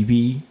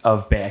maybe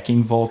of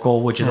backing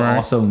vocal, which is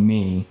also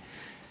me.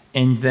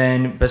 And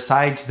then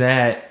besides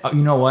that,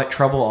 you know what?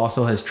 Trouble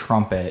also has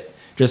trumpet,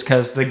 just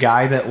because the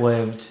guy that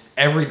lived,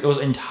 it was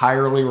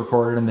entirely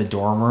recorded in the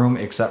dorm room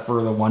except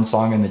for the one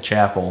song in the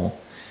chapel,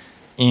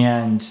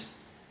 and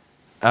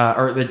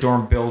or the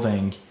dorm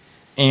building,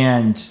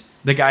 and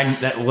the guy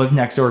that lived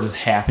next door just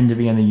happened to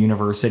be in the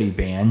university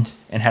band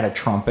and had a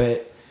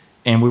trumpet,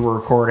 and we were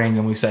recording,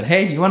 and we said,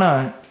 "Hey, do you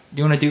wanna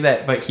do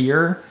that but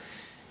here?"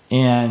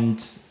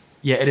 And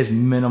yeah, it is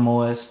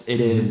minimalist.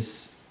 It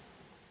is.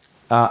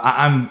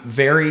 I'm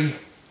very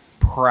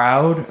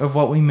proud of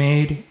what we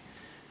made,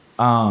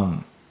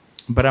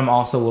 but I'm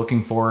also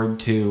looking forward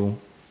to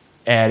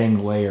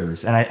adding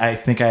layers, and I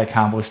think I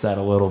accomplished that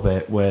a little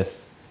bit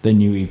with the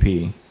new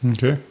EP.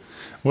 Okay.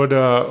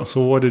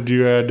 So what did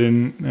you add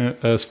in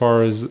as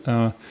far as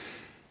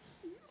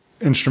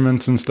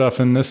instruments and stuff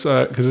in this?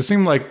 Because it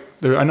seemed like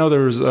I know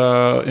there was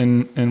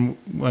in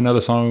another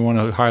song we want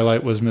to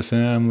highlight was Miss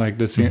M, like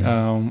this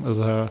was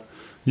a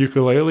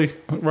ukulele,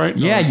 right?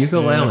 Yeah,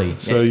 ukulele. Yeah.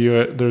 So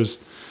there's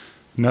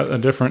a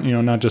different,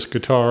 not just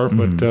guitar,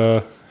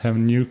 but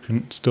having uke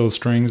and still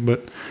strings,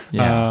 but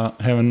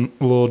having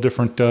a little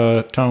different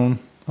tone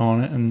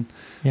on it. And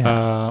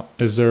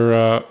is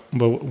there?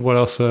 What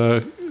else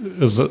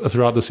is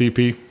throughout the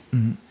CP?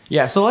 Mm-hmm.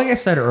 Yeah. So like I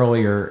said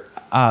earlier,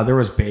 there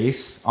was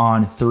bass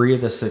on 3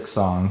 of the 6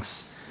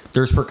 songs.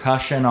 There's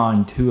percussion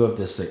on 2 of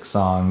the 6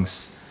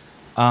 songs.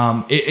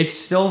 It's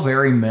still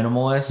very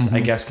minimalist,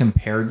 I guess,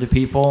 compared to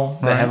people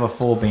that have a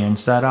full band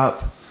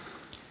setup.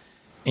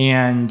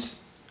 And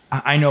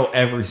I know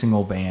every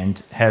single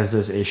band has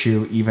this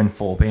issue, even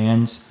full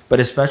bands. But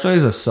especially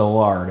as a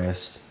solo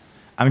artist,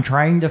 I'm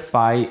trying to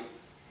fight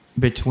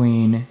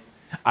between,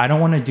 I don't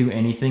want to do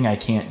anything I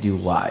can't do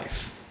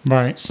live.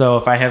 Right. So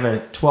if I have a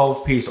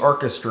 12-piece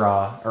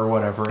orchestra or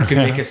whatever, it can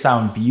make it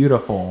sound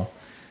beautiful.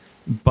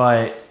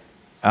 But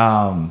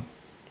I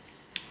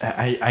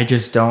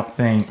just don't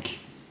think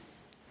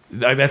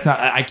that's not.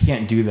 I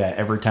can't do that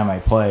every time I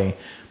play.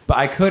 But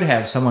I could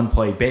have someone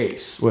play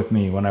bass with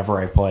me whenever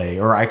I play,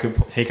 or I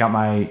could take out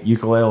my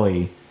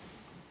ukulele.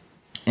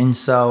 And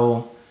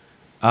so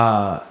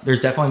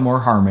there's definitely more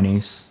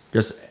harmonies,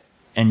 just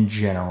in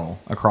general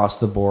across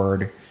the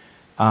board.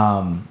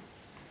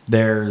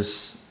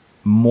 There's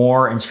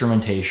more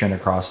instrumentation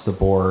across the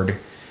board,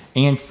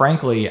 and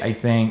frankly, I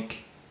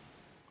think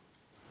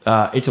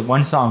it's a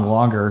 1 song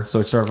longer,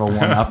 so it's sort of a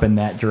 1-up in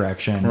that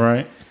direction.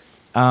 Right.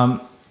 And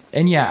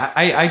yeah,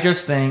 I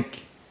just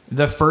think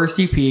the first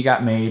EP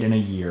got made in a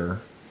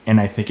year,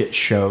 and I think it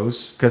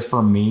shows, because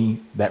for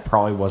me, that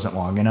probably wasn't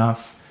long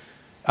enough.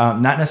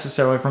 Not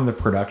necessarily from the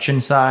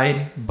production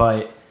side,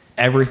 but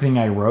everything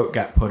I wrote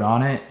got put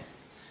on it.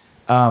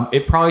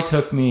 It probably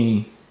took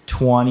me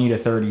 20 to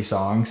 30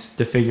 songs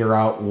to figure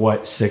out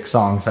what 6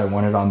 songs I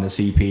wanted on this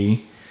EP.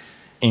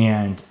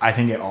 And I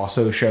think it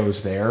also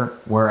shows there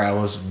where I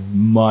was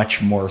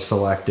much more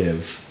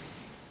selective.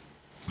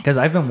 Because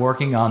I've been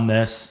working on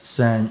this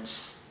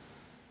since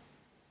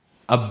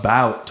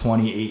about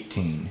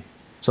 2018.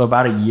 So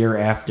about a year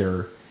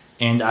after.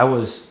 And I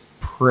was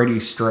pretty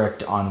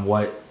strict on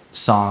what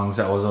songs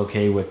I was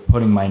okay with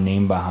putting my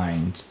name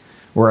behind.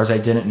 Whereas I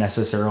didn't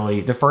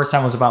necessarily... The first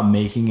time was about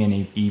making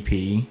an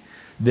EP.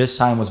 This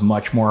time was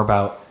much more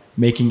about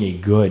making a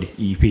good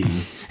EP.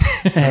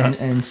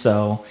 and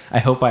so I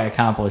hope I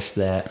accomplished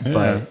that.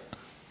 Yeah.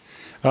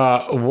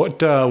 But what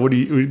do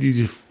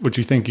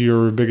you think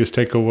your biggest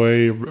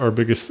takeaway or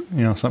biggest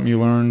something you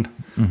learned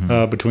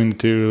between the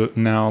two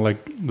now,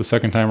 like the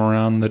second time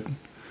around? That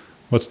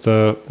what's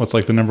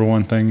like the number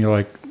one thing you're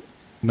like,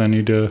 then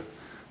you do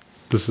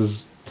this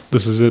is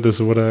it, this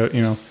is what I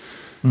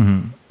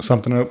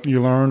something that you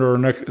learned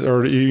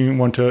or you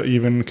want to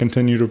even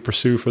continue to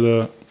pursue for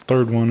the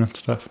third one and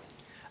stuff?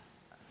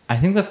 I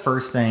think the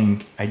first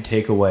thing I'd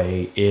take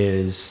away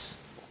is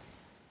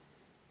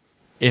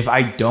if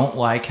I don't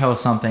like how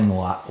something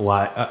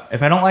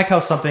if I don't like how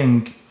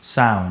something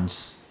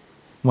sounds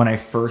when I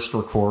first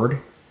record,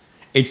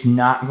 it's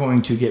not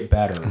going to get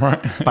better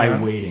by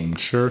waiting.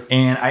 Sure.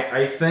 And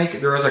I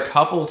think there was a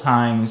couple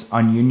times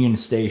on Union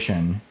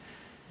Station,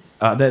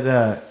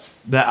 the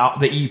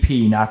EP,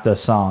 not the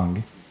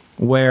song,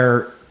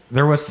 where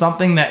there was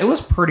something that it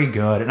was pretty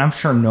good, and I'm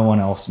sure no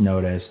one else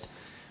noticed,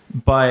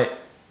 but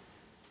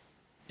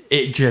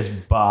it just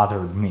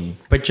bothered me,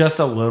 but just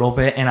a little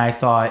bit. And I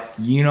thought,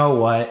 you know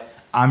what?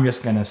 I'm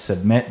just going to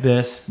submit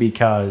this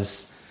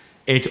because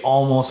it's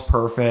almost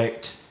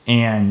perfect,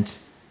 and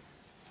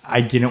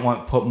I didn't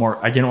want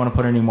to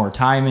put any more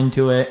time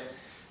into it.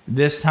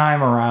 This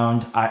time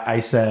around, I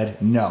said,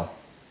 no.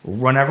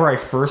 Whenever I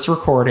first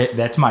record it,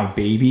 that's my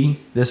baby.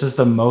 This is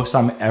the most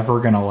I'm ever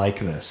going to like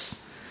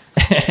this.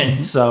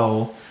 And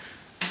so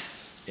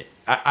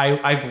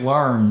I've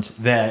learned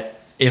that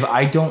if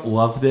I don't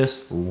love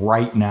this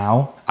right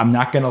now, I'm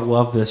not going to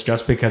love this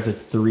just because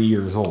it's 3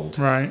 years old.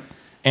 Right.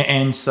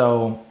 And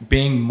so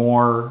having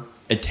more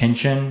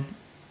attention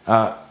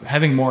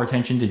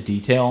to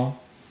detail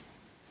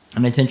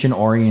and attention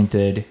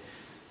oriented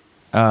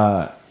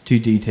to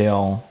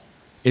detail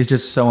is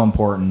just so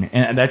important.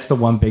 And that's the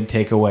one big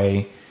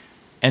takeaway.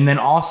 And then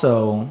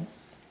also,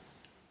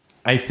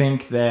 I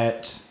think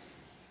that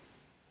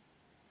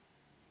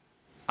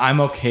I'm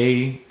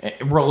okay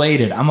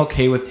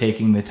with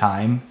taking the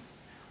time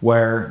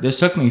where this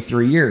took me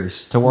 3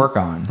 years to work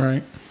on.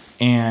 Right.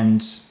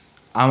 And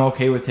I'm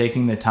okay with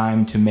taking the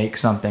time to make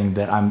something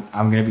that I'm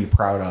going to be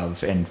proud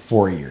of in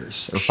 4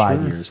 years or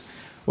 5 years.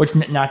 Which,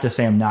 not to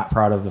say I'm not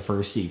proud of the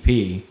first EP,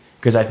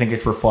 because I think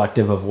it's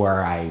reflective of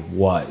where I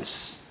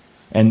was.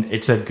 And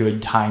it's a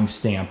good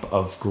timestamp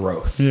of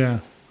growth. Yeah.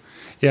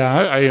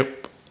 Yeah,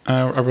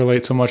 I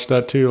relate so much to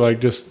that too.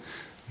 Like, just,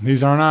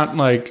 these are not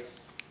like,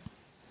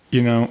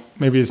 you know,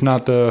 maybe it's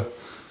not the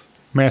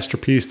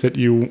masterpiece that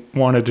you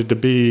wanted it to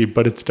be,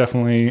 but it's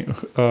definitely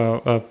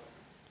a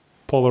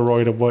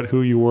Polaroid of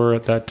who you were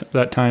at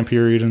that time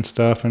period and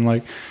stuff. And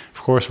like,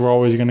 of course, we're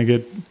always going to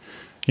get,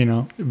 you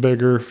know,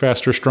 bigger,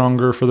 faster,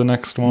 stronger for the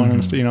next one,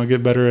 and you know,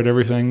 get better at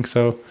everything.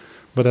 So,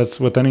 but that's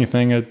with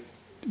anything.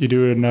 You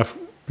do it enough,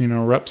 you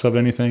know, reps of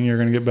anything, you're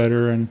going to get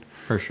better. And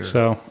for sure.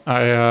 So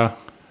I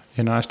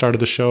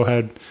started the show,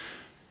 had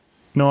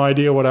no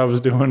idea what I was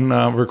doing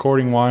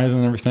recording wise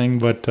and everything,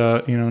 but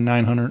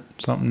 900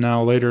 something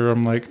now later,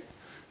 I'm like,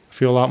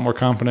 feel a lot more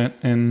confident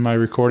in my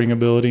recording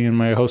ability and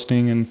my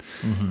hosting and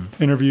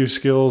interview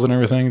skills and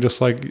everything,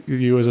 just like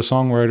you as a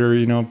songwriter.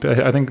 You know,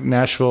 I think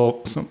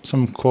Nashville,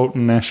 some quote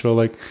in Nashville,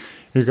 like,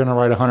 you're going to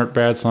write 100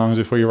 bad songs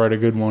before you write a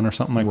good one, or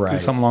something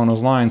like something along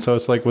those lines. So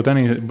it's like with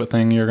anything,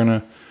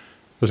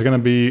 there's going to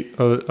be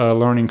a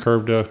learning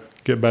curve to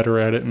get better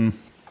at it. And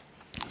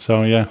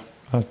so, yeah,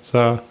 that's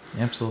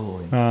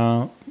absolutely.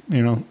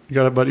 You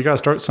gotta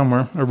start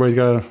somewhere. Everybody's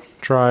got to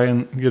try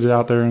and get it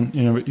out there. And,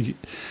 you know,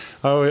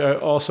 I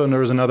also, there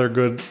was another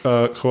good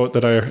quote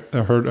that I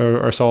heard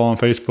or saw on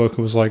Facebook. It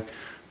was like,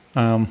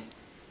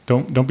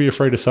 don't be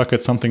afraid to suck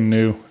at something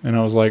new. And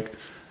I was like,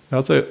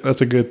 that's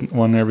a good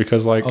one there,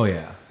 because like, oh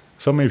yeah,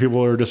 so many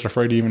people are just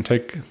afraid to even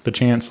take the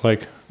chance.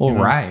 Like,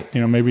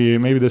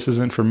 maybe this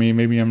isn't for me.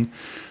 Maybe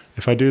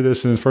if I do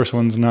this and the first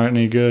one's not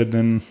any good,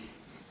 then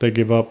they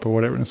give up or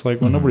whatever. And it's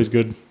like, well, nobody's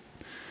good.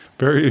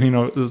 Very, you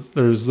know,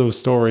 there's those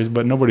stories,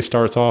 but nobody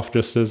starts off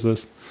just as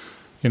this,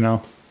 you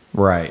know,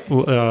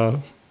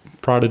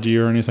 prodigy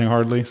or anything,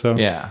 hardly. So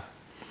yeah,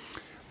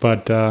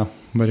 but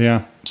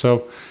yeah,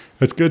 so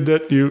it's good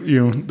that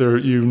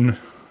you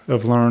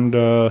have learned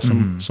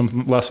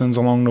some lessons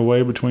along the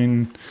way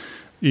between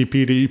EP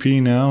to EP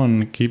now,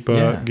 and keep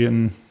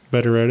getting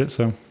better at it.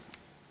 So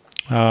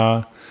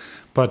yeah,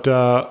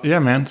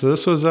 man, so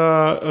this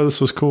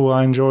was cool.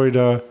 I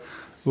enjoyed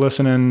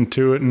listening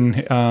to it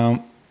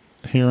and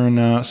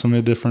hearing some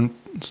of the different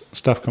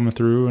stuff coming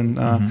through. And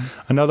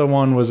another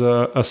one was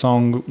a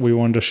song we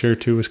wanted to share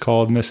too, is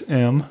called Miss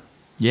M.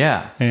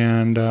 Yeah.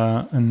 And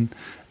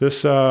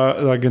this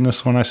again,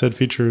 this one I said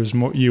features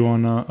you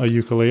on a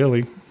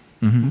ukulele.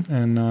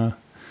 And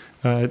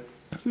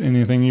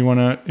anything you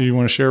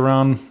wanna share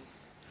around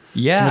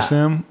Miss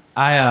M?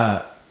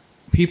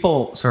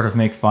 People sort of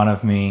make fun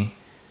of me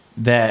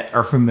that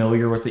are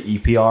familiar with the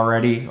EP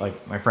already,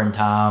 like my friend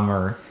Tom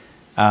or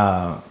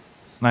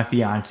my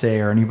fiance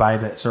or anybody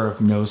that sort of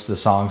knows the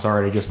songs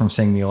already just from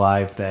seeing me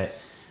live, that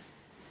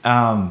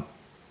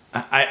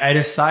I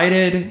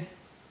decided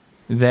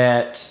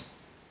that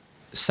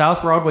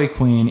South Broadway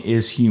Queen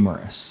is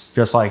humorous,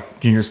 just like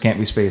Gingers Can't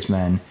Be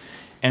Spacemen.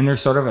 And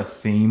there's sort of a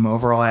theme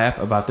overlap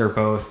about they're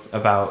both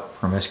about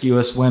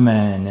promiscuous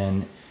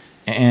women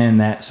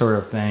and that sort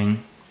of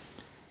thing.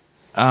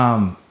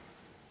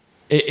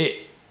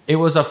 It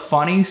was a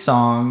funny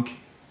song,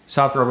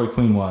 South Broadway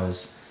Queen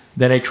was,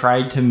 that I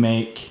tried to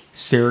make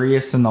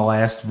serious in the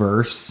last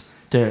verse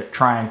to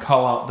try and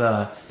call out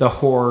the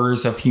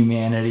horrors of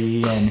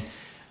humanity. And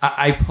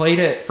I played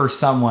it for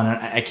someone, and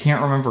I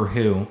can't remember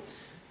who,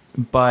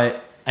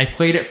 but I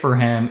played it for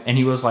him, and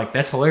he was like,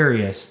 "That's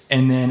hilarious."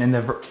 And then in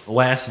the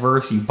last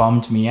verse, you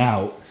bummed me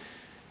out,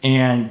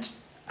 and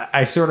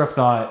I sort of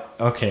thought,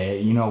 okay,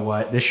 you know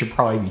what? This should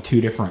probably be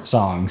two different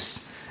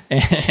songs.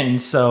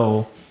 And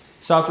so,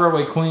 South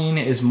Broadway Queen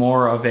is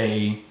more of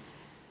a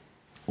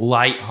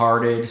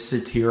lighthearted,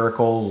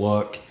 satirical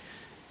look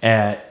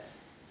at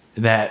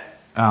that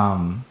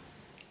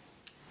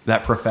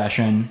that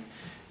profession,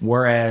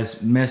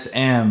 whereas Miss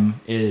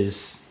M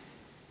is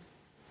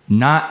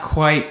not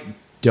quite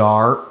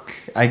dark,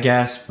 I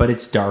guess, but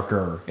it's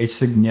darker. It's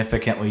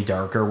significantly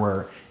darker,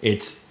 where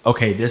it's,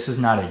 okay, this is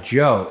not a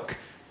joke,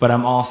 but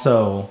I'm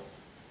also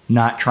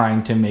not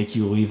trying to make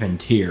you leave in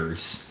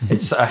tears.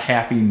 It's a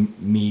happy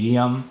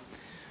medium.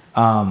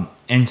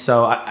 And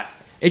so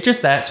it's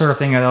just that sort of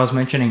thing that I was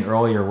mentioning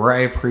earlier, where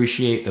I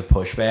appreciate the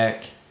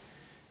pushback,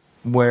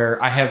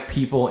 where I have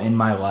people in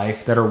my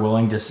life that are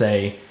willing to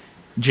say,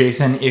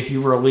 Jason, if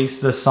you release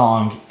the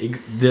song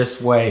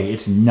this way,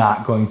 it's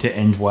not going to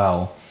end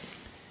well.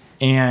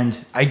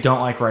 And I don't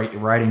like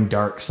writing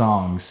dark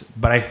songs,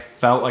 but I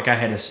felt like I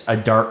had a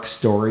dark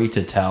story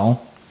to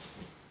tell.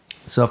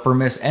 So for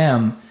Miss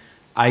M,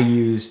 I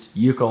used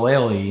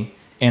ukulele,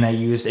 and I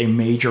used a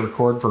major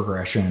chord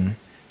progression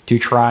to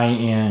try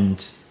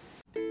and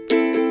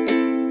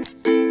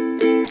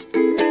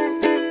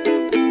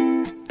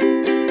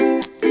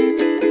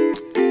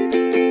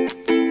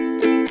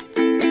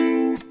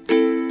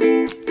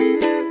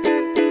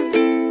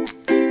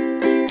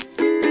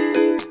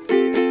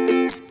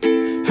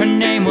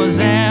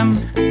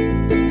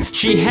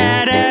she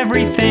had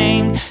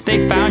everything.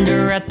 They found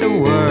her at the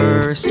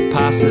worst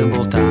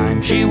possible time.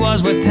 She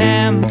was with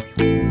him,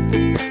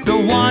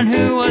 the one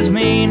who was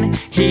mean.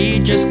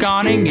 He'd just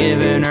gone and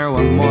given her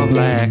one more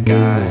black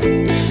eye.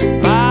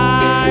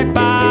 Bye,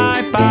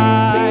 bye,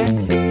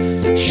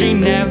 bye. She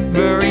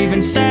never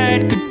even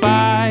said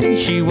goodbye.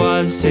 She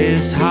was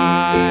his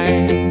high.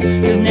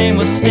 His name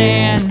was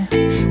Stan,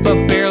 but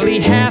barely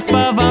half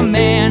of a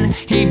man.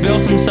 He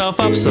built himself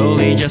up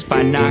slowly just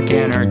by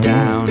knocking her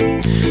down.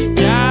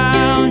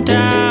 Down,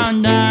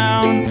 down,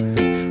 down.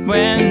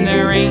 When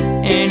there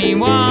ain't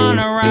anyone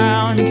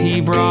around,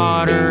 he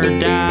brought her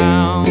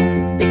down.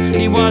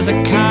 He was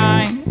a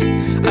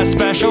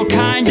special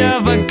kind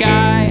of a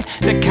guy,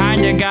 the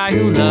kind of guy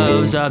who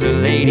loves other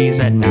ladies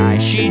at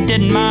night. She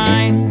didn't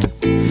mind,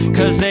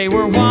 'cause they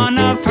were one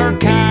of her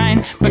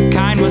kind, but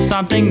kind was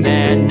something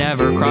that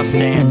never crossed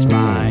Stan's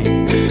mind.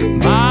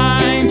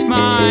 Mind,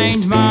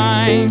 mind,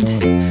 mind.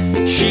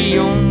 She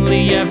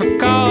only ever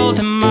called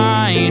him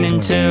mine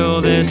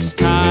until this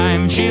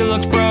time. She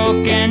looked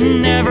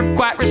broken, never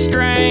quite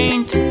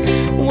restrained,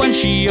 when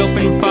she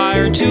opened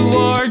fire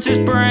towards his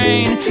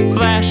brain.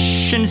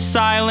 Flesh and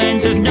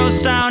silence, there's no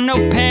sound, no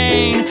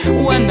pain.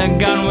 When the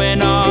gun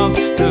went off,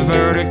 the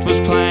verdict was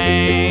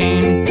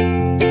plain.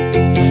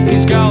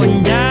 He's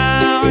going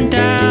down,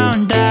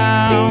 down,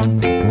 down,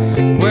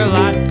 where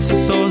lots of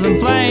souls and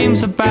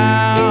flames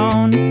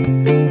abound.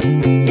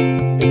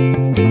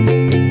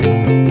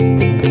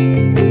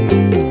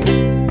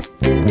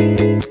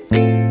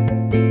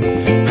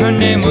 Her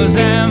name was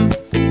M,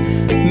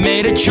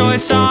 made a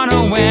choice on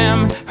a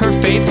whim. Her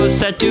faith was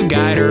set to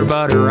guide her,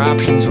 but her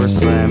options were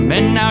slim.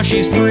 And now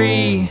she's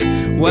free,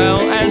 well,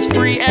 as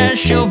free as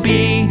she'll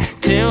be,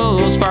 till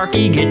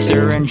Sparky gets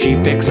her and she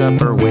picks up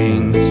her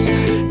wings.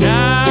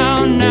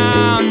 Now,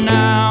 now,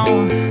 now,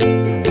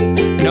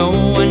 no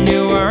one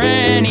knew her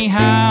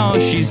anyhow.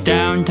 She's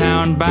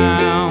downtown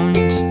bound.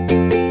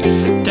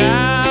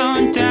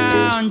 Down,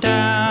 down,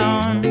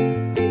 down.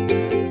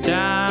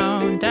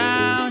 Down,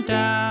 down,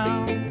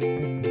 down.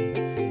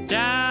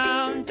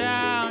 Down,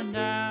 down,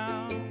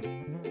 down.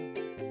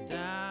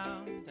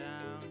 Down, down,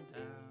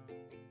 down.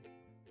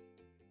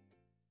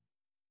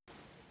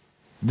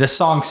 the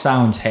song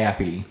sounds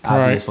happy,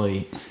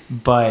 obviously,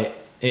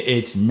 but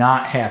it's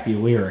not happy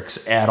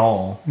lyrics at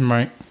all.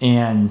 Right.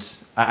 And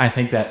I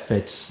think that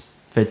fits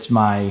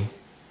my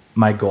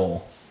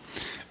goal.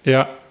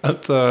 Yeah,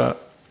 that's I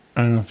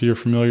don't know if you're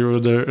familiar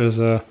with there's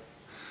a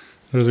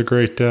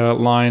great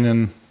line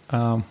in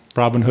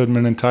Robin Hood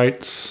Men in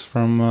Tights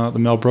from the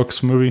Mel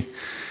Brooks movie.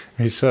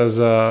 He says,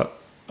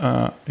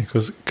 he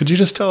goes, "Could you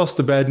just tell us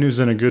the bad news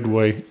in a good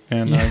way?"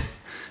 And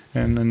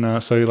and then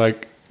so he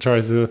like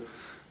tries to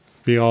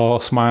be all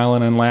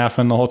smiling and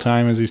laughing the whole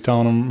time as he's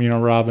telling him,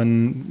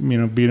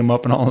 Robin, beat him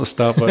up and all this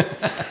stuff. But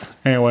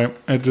anyway,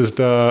 it just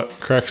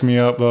cracks me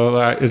up.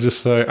 It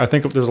just I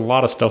think there's a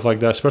lot of stuff like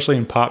that, especially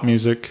in pop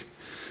music.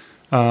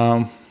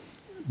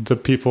 The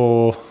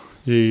people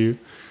you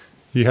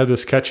have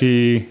this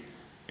catchy,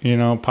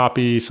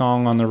 poppy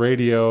song on the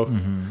radio,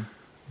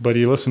 but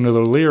you listen to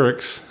the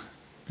lyrics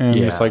and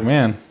it's like,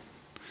 man,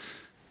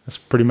 that's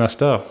pretty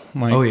messed up.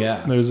 Like, oh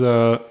yeah,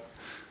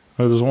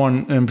 there's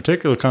one in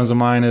particular comes to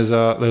mind is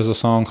there's a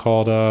song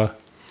called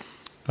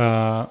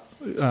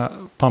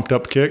Pumped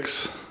Up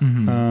Kicks.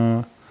 And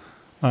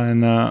I don't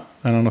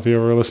know if you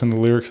ever listened to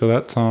the lyrics of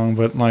that song,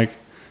 but like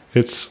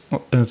it's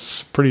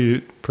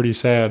pretty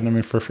sad. I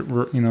mean,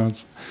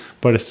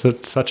 but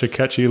it's such a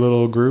catchy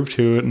little groove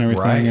to it and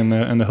everything, Right.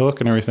 and the hook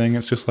and everything.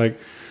 It's just like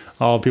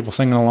all people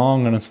singing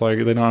along, and it's like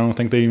I don't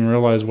think they even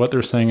realize what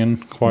they're singing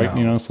quite.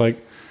 No. It's like,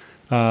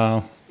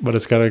 but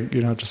it's got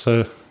just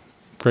a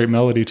great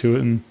melody to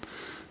it, and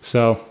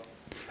so.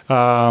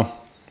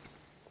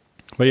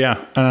 But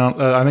yeah,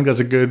 I think that's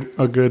a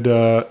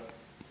good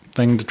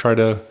thing to try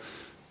to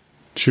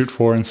shoot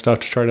for and stuff,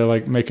 to try to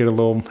like make it a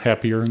little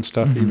happier and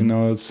stuff, even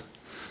though it's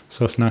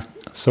not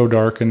so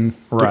dark and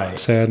Right.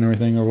 sad and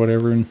everything or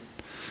whatever. And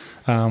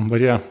but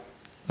yeah,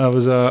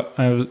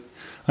 I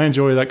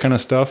enjoy that kind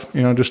of stuff,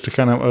 just to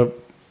kind of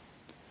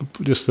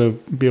just to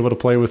be able to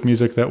play with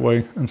music that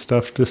way and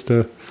stuff, just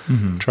to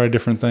try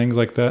different things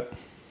like that.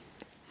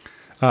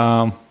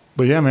 But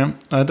yeah, man,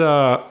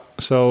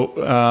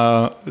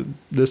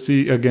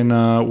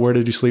 Where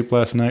Did You Sleep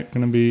Last Night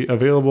going to be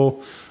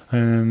available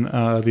in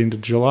the end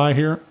of July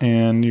here,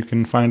 and you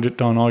can find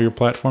it on all your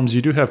platforms.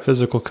 You do have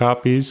physical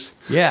copies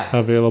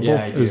available.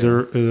 Yeah, I do. Is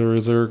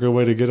there a good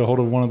way to get a hold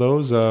of one of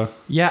those?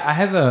 Yeah, I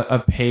have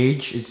a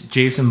page. It's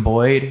Jason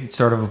Boyd. It's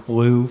sort of a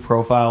blue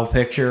profile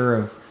picture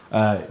of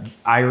an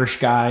Irish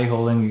guy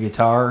holding a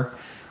guitar.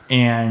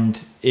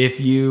 And if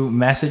you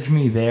message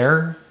me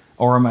there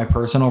or on my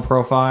personal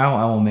profile,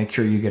 I will make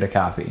sure you get a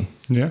copy.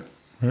 Yeah,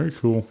 very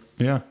cool.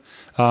 Yeah.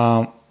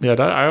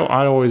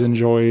 I always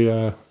enjoy,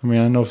 I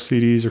know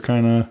CDs are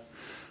kind of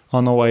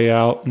on the way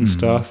out and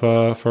stuff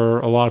for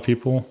a lot of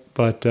people,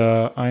 but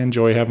I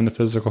enjoy having the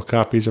physical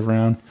copies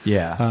around.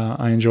 Yeah.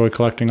 I enjoy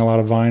collecting a lot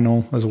of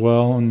vinyl as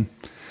well, and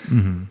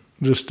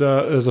just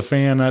as a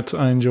fan,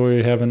 I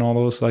enjoy having all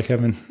those, like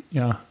having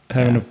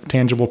a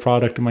tangible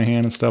product in my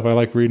hand and stuff. I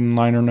like reading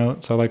liner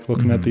notes. I like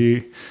looking at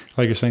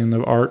like you're saying,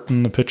 the art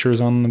and the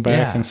pictures on the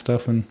back and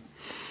stuff, and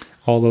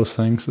all those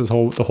things. The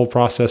whole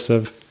process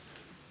of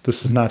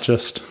this is not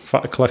just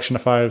a collection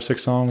of 5-6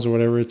 songs or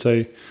whatever. It's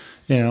a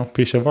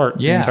piece of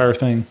art. Yeah. The entire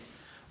thing.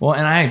 Well,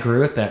 and I agree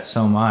with that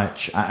so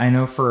much. I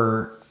know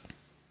for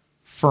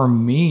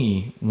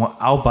me,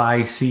 I'll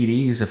buy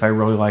CDs if I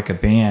really like a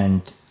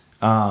band.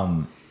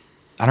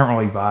 I don't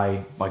really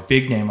buy like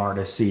big name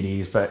artist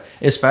CDs, but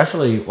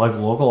especially like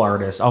local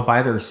artists, I'll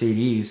buy their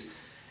CDs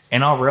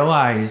and I'll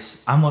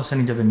realize I'm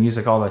listening to the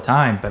music all the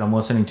time, but I'm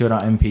listening to it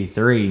on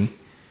MP3.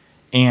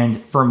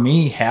 And for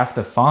me, half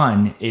the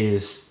fun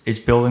is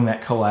building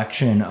that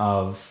collection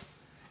of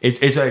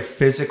it's a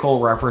physical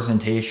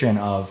representation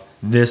of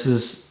this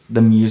is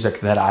the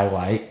music that I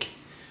like.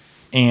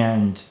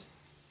 And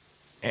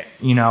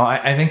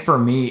I think for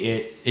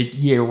me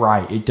you're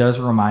right. It does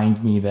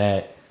remind me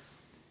that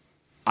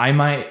I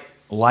might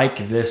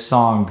like this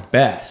song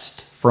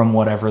best from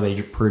whatever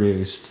they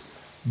produced,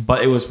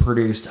 but it was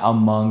produced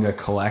among a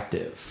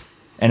collective,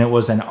 and it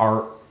was an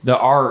art. The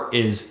art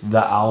is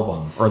the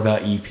album or the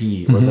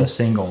EP or the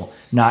single,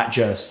 not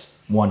just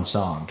one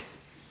song.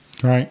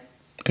 Right.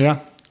 Yeah.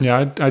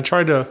 Yeah. I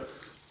try to,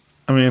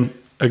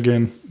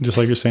 again, just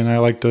like you're saying, I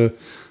like to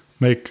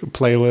make a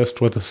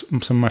playlist with some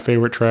of my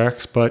favorite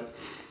tracks, but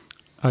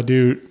I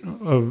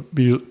do,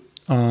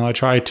 I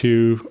try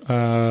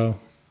to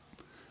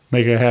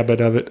make a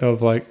habit of it,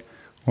 of like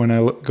when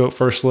I go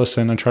first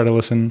listen, I try to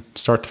listen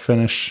start to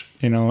finish,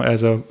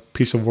 as a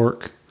piece of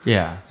work.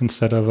 Yeah.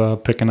 Instead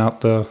of picking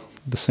out the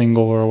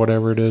single or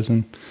whatever it is.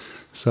 And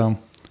so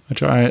I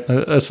try,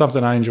 it's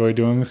something I enjoy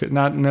doing.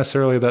 Not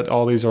necessarily that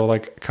all these are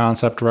like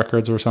concept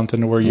records or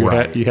something where you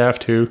you have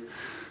to,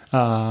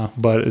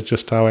 but it's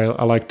just how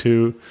I like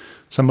to,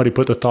 somebody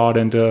put the thought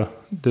into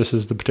this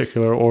is the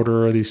particular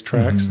order of these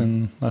tracks,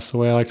 and that's the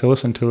way I like to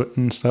listen to it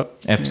and stuff.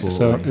 Absolutely.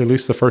 So at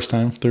least the first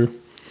time through.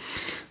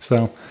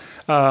 So,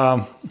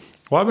 I've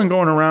been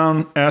going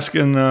around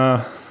asking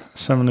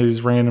some of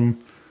these random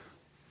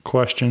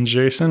questions,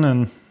 Jason,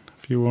 and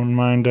if you wouldn't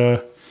mind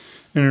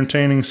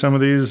entertaining some of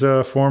these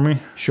for me.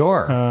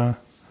 Sure.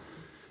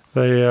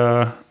 They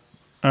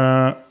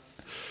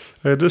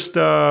just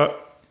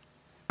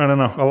I don't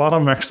know. A lot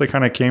of them actually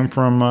kind of came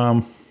from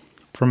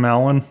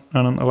Ellen.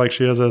 I don't know, like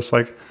she has this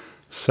like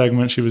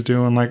segment she was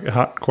doing, like a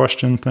hot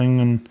question thing,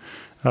 and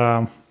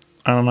I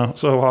don't know.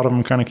 So a lot of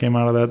them kind of came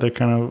out of that. They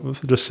kind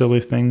of just silly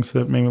things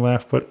that made me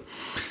laugh. But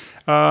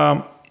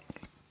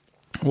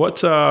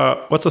what's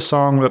a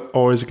song that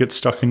always gets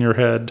stuck in your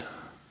head?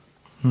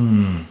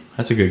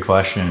 That's a good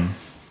question.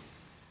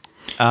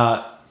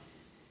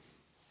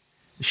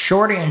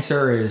 Short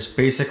answer is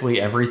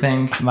basically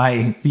everything.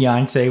 My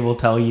fiance will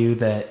tell you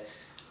that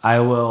I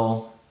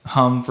will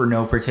hum for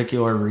no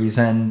particular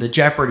reason the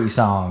Jeopardy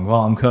song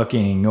while I'm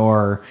cooking,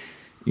 or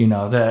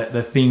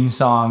the theme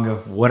song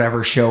of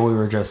whatever show we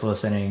were just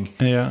listening.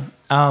 Yeah.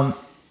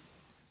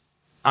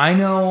 I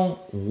know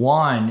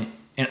one,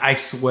 and I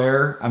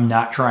swear I'm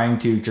not trying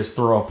to just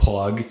throw a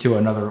plug to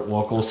another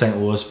local St.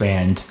 Louis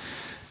band.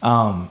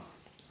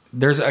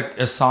 There's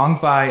a song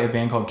by a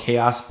band called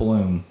Chaos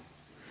Bloom,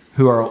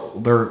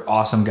 they're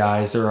awesome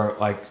guys. They're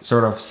like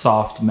sort of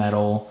soft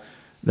metal.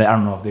 I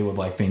don't know if they would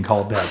like being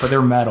called that, but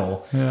they're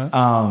metal.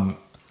 Yeah.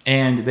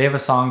 And they have a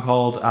song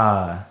called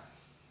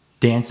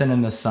Dancing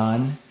in the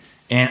Sun.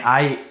 And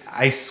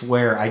I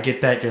swear I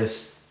get that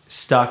just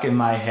stuck in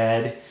my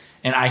head,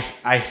 and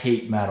I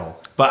hate metal,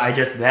 but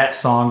that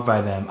song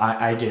by them,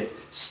 I get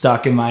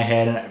stuck in my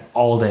head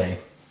all day.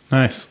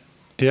 Nice.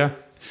 Yeah.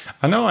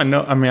 I know. I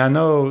mean, I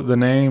know the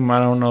name.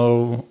 I don't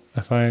know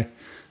if I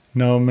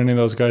know many of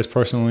those guys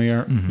personally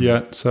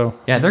yet. So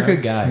yeah, they're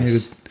good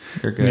guys.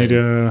 They're good. Need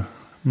to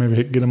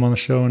maybe get them on the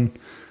show and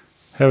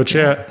have a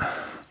chat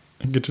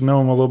and get to know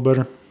them a little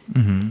better.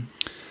 Mm-hmm.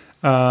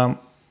 All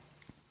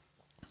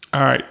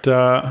right.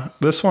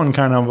 This one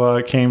kind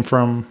of came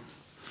from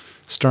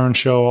Stern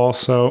Show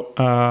also.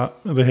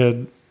 They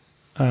had,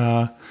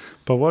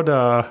 but what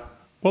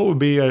would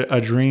be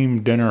a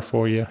dream dinner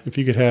for you if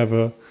you could have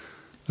a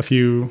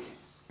few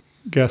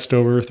guests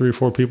over, 3 or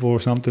 4 people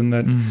or something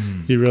that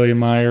you really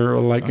admire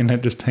or like,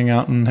 and just hang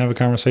out and have a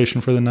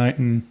conversation for the night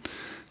and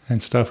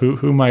stuff?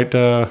 Who might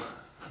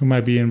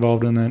be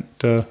involved in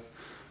that?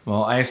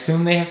 Well, I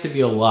assume they have to be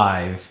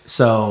alive,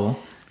 so.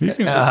 You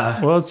can,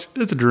 well,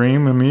 it's a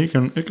dream. I mean,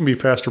 it can be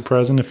past or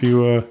present if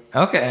you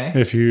okay,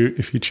 if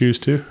you choose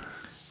to.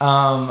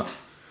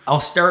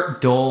 I'll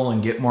start dull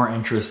and get more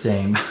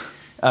interesting,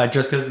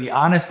 just because the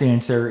honest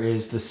answer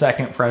is the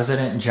second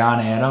president,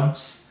 John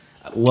Adams.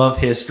 Love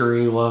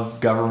history,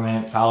 love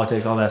government,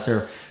 politics, all that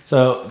stuff.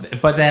 So,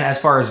 but then as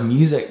far as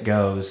music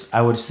goes,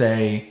 I would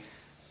say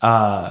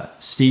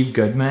Steve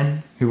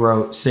Goodman, who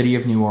wrote "City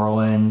of New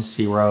Orleans."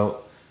 He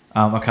wrote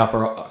a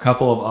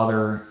couple of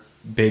other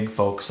big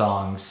folk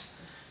songs,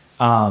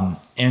 and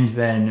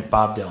then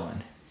Bob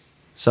Dylan.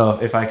 So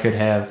if I could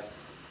have,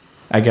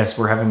 I guess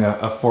we're having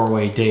a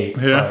 4-way date,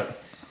 but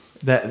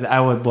that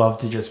I would love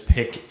to just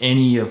pick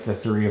any of the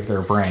 3 of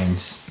their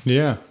brains.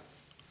 Yeah,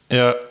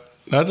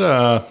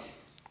 that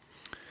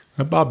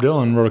Bob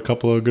Dylan wrote a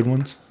couple of good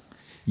ones.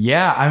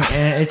 Yeah,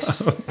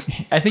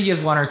 I think he has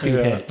 1 or 2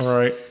 hits.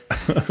 Right.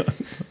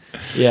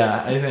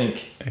 Yeah, I think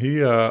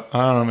he. I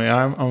don't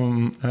know,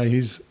 man.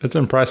 It's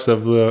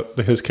impressive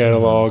his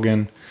catalog,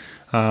 and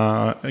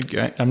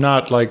I'm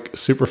not like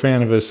super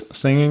fan of his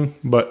singing,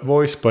 but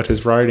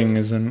his writing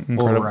is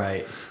incredible.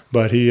 Right.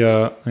 But he,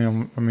 I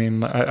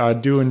mean, I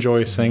do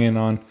enjoy singing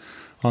on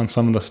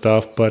some of the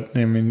stuff, but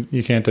I mean,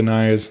 you can't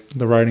deny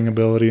the writing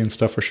ability and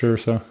stuff for sure.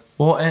 So.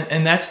 Well,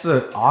 and that's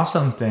the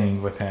awesome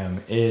thing with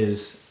him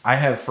is I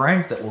have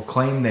friends that will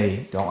claim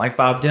they don't like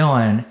Bob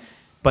Dylan,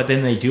 but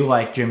then they do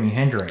like Jimi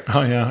Hendrix.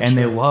 Oh, yeah. And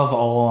they love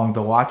All Along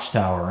the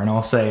Watchtower. And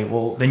I'll say,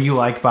 well, then you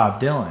like Bob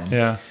Dylan.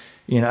 Yeah.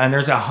 And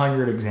there's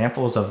 100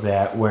 examples of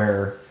that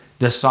where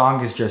the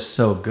song is just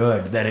so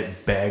good that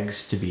it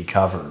begs to be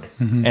covered.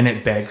 Mm-hmm. And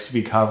it begs to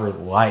be covered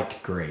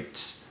like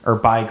greats or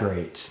by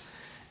greats.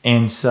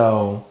 And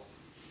so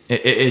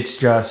it's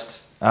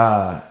just,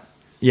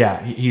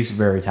 he's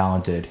very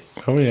talented.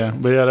 Oh, yeah.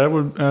 But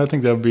yeah, I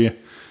think that would be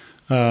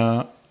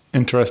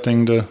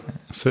interesting to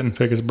sit and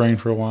pick his brain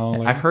for a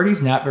while. I've heard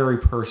he's not very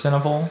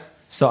personable,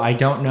 so I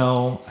don't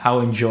know how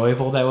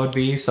enjoyable that would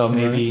be. So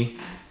maybe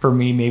for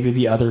me, maybe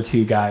the other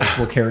 2 guys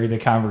will carry the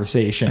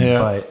conversation.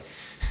 Yeah.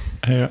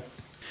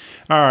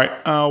 All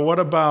right. What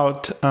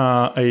about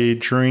a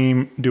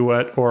dream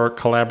duet or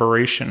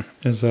collaboration?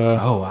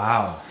 Oh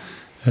wow!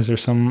 Is there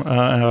some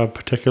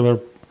particular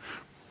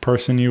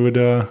person you would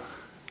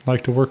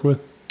like to work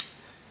with?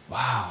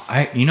 Wow,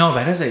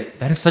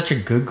 that is such a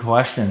good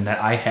question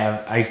that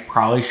I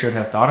probably should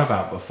have thought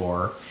about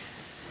before.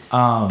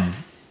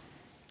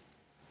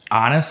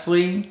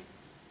 Honestly,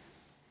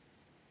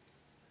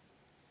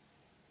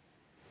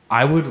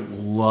 I would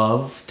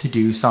love to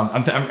do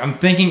something. I'm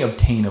thinking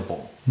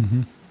obtainable.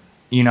 Mm-hmm.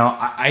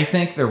 I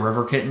think the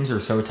River Kittens are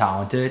so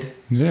talented.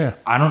 Yeah,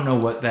 I don't know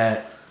what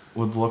that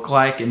would look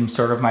like in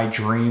sort of my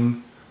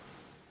dream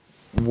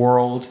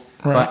world.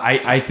 Right. But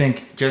I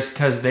think just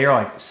because they are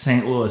like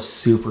St. Louis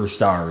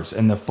superstars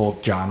in the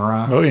folk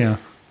genre. Oh, yeah.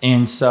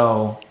 And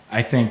so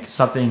I think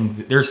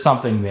there's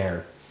something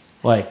there.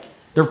 Like,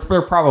 there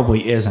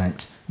probably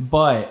isn't.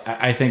 But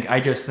I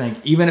just think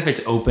even if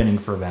it's opening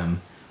for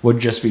them would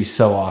just be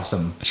so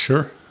awesome.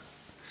 Sure.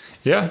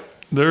 Yeah.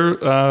 They're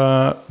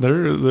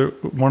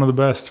one of the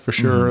best for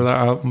sure.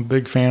 Mm-hmm. I'm a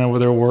big fan of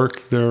their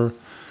work.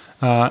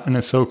 And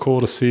it's so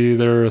cool to see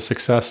their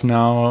success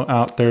now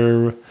out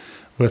there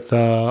with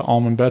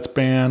Allman Betts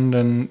Band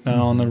and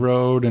on the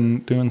road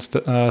and doing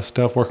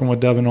stuff, working with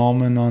Devin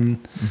Allman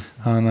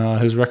on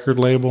his record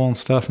label and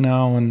stuff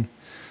now. And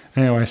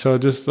anyway, so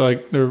just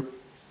like they're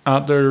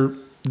out there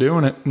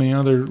doing it,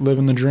 they're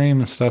living the dream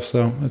and stuff.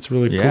 So it's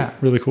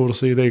really cool to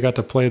see. They got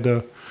to play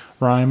the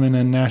Ryman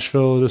in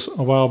Nashville just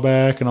a while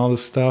back and all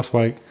this stuff,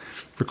 like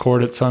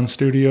record at Sun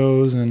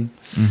Studios, and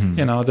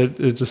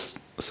there's just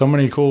so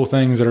many cool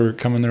things that are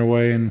coming their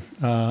way, and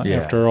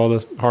after all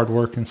this hard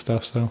work and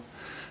stuff. So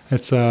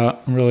it's I'm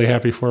really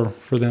happy for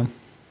them.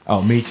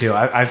 Oh, me too.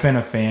 I've been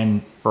a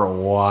fan for a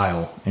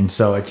while, and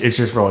so it's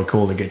just really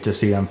cool to get to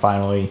see them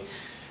finally,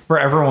 for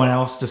everyone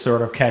else to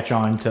sort of catch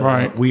on to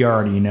what we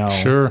already know.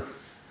 Sure.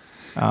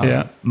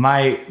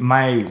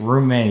 My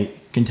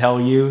roommate can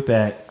tell you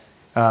that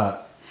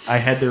I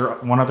had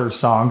one of their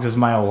songs as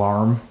my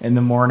alarm in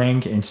the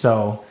morning, and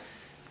so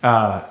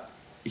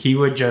he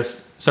would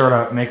just sort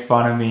of make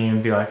fun of me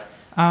and be like,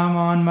 I'm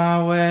on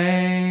my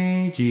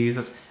way,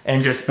 Jesus.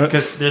 And just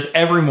because just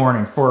every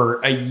morning for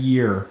a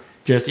year,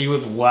 just he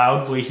would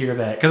loudly hear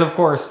that. Because, of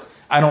course,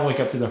 I don't wake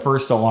up to the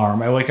first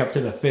alarm. I wake up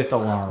to the fifth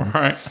alarm.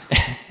 Right.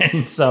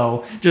 And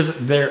so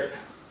just their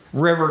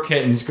River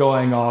Kittens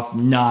going off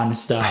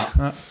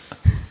nonstop.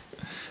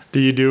 Do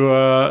you do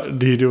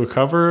a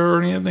cover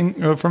or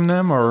anything from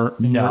them, or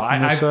No,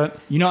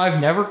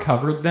 I've never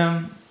covered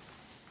them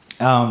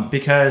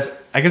because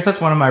I guess that's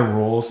one of my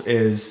rules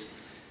is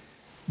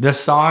the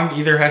song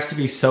either has to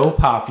be so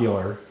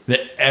popular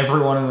that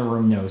everyone in the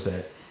room knows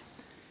it,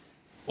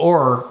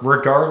 or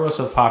regardless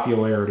of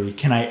popularity,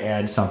 can I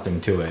add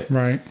something to it?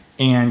 Right.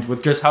 And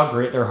with just how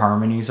great their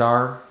harmonies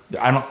are,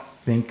 I don't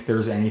think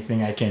there's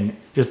anything I can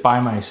just by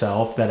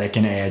myself that I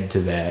can add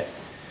to that.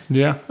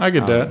 Yeah, I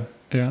get that.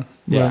 Yeah.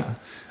 Yeah.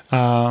 But,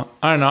 I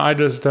don't know. I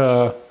just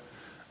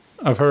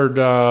I've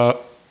heard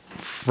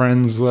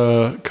friends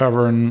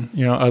covering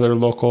other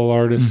local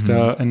artists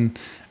and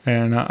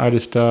I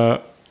just I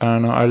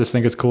don't know. I just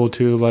think it's cool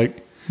too.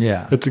 Like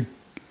it's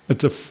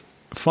a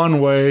fun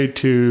way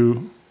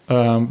to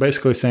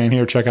basically saying,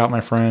 here, check out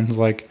my friends.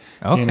 Like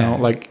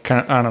like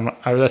kind of I don't know.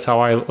 That's how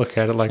I look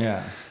at it. Like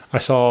I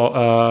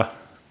saw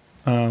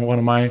one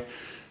of my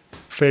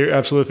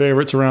absolute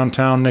favorites around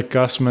town, Nick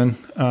Gussman.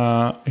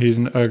 He's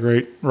a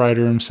great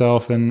writer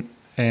himself,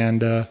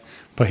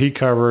 but he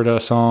covered a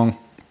song,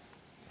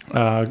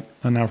 and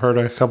I've heard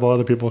a couple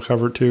other people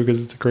cover it too because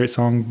it's a great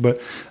song.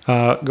 But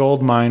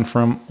Goldmine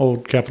from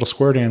Old Capitol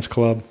Square Dance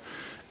Club,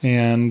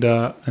 and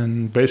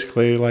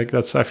basically like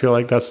I feel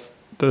like that's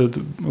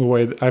the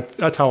way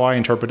that's how I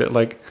interpret it.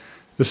 Like,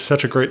 this is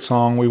such a great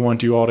song. We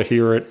want you all to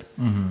hear it.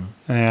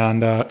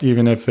 And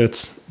even if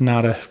it's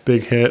not a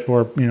big hit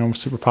or,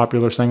 super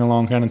popular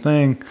sing-along kind of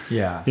thing,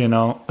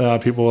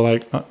 people will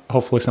like,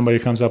 hopefully somebody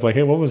comes up like,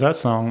 hey, what was that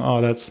song?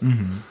 Oh, that's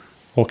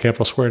Old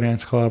Capitol Square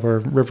Dance Club or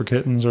River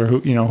Kittens or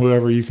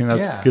whoever you can,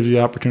 gives you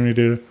the opportunity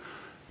to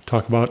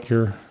talk about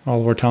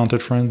all of our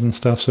talented friends and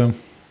stuff. So,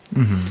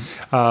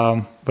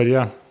 but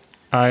yeah,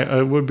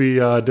 it would be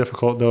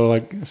difficult though,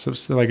 like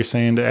you're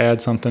saying, to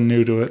add something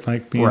new to it,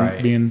 like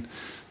being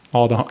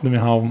all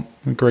how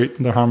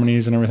great the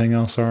harmonies and everything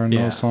else are in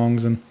those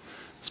songs, and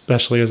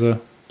especially as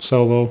a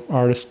solo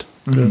artist.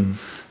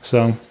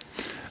 So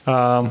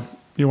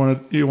you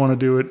want to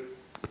do it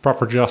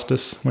proper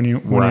justice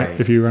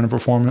if you run a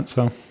performance.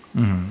 So,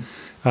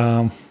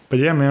 but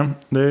yeah, man,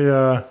 they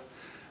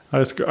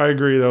I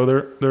agree though,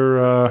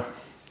 they're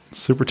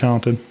super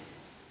talented.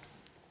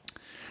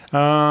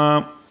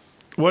 What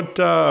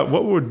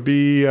would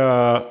be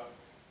a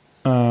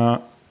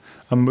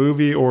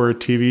movie or a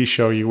TV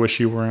show you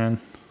wish you were in?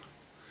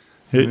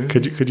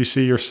 Could you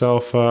see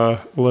yourself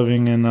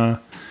living in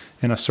a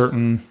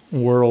certain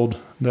world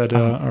that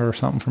or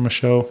something from a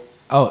show?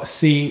 Oh,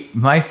 see,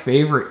 my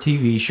favorite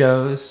TV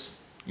shows,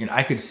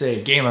 I could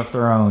say Game of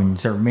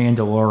Thrones or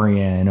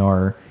Mandalorian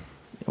or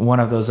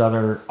one of those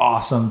other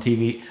awesome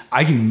TV.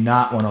 I do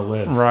not want to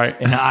live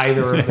in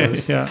either of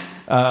those.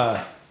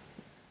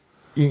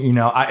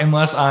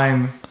 Unless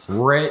I'm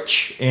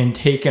rich and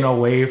taken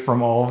away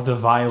from all of the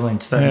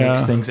violence that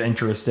makes things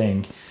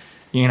interesting.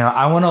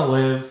 I want to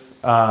live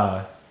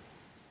I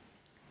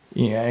want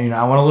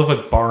to live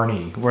with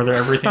Barney, where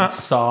everything's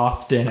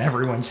soft and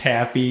everyone's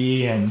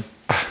happy, and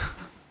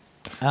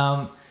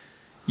I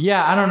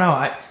don't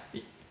know.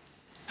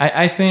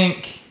 I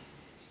think,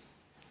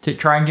 to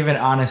try and give an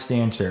honest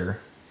answer,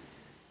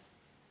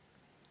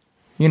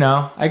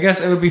 I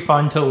guess it would be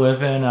fun to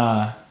live in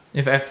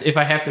if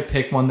I have to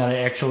pick one that I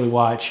actually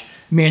watch,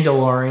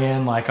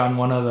 Mandalorian, like on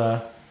one of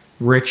the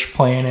rich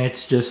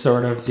planets, just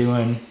sort of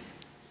doing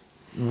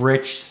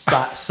rich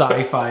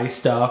sci-fi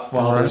stuff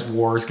while there's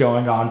wars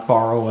going on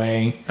far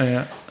away.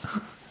 Yeah.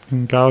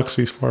 In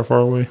galaxies far, far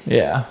away.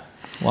 Yeah.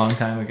 Long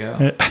time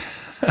ago.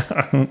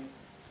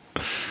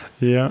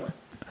 Yeah.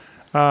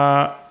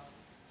 All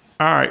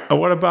right.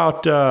 What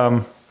about,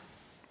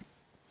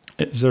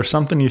 is there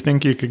something you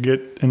think you could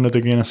get into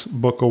the Guinness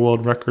Book of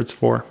World Records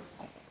for?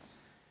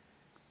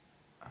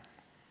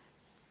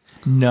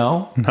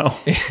 No.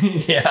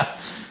 Yeah.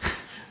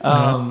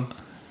 I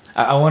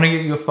want to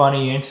give you a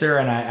funny answer,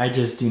 and I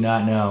just do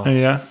not know.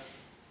 Yeah,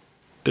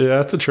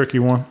 that's a tricky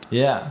one.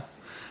 Yeah.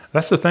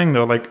 That's the thing,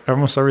 though. Like,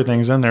 almost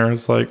everything's in there.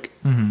 It's like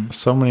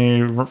so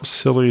many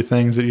silly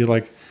things that you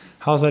like.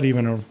 How's that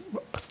even a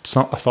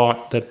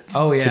thought that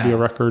to be a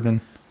record?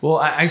 And well,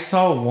 I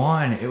saw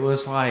one. It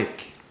was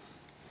like,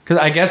 because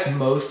I guess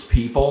most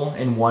people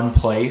in one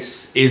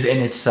place is in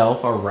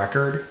itself a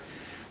record.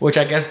 Which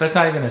I guess that's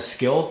not even a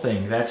skill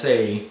thing. That's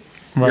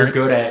you're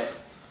good at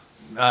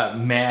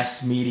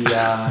mass media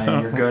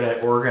and you're good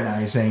at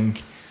organizing.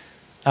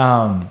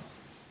 Yeah.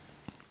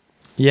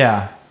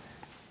 Yeah.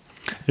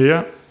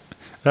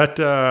 That,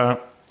 all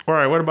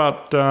right. What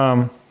about,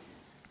 all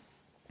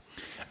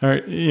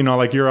right,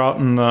 like you're out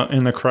in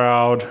the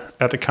crowd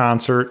at the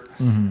concert,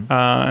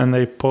 and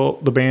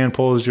the band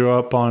pulls you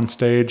up on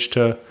stage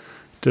to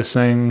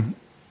sing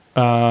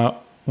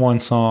one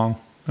song,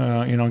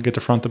 get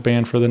to front the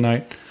band for the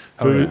night.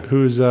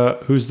 Who's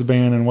the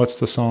band and what's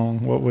the song?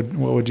 What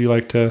would you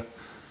like to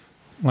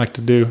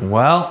do?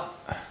 Well,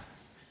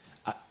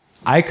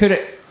 I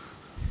could.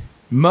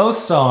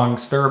 Most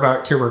songs they're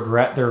about to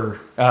regret their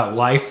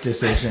life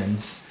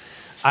decisions.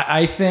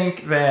 I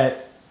think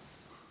that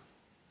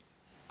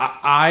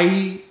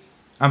I'm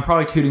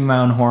probably tooting my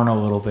own horn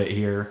a little bit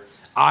here.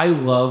 I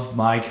love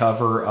my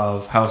cover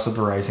of House of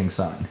the Rising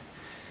Sun,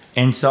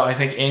 and so I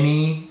think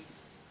any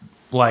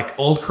like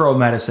Old Crow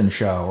Medicine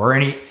Show or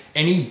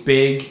any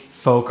big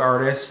folk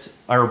artist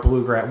or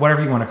bluegrass,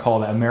 whatever you want to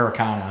call that,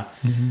 Americana,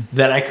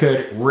 that I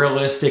could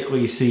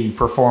realistically see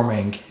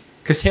performing.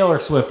 Because Taylor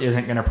Swift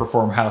isn't going to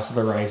perform House of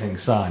the Rising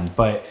Sun,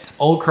 but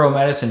Old Crow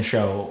Medicine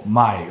Show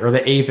might, or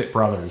the Avett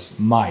Brothers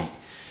might.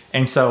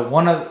 And so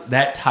one of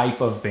that type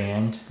of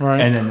band,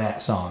 right. And then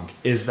that song,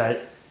 is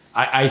that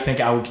I think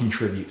I would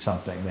contribute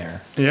something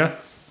there. Yeah.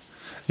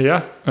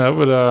 That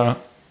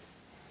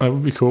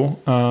would be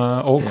cool.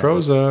 Old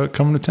Crow's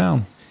coming to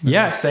town.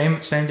 Yeah, same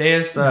day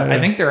as the. I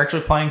think they're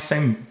actually playing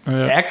same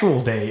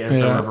actual day as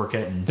the River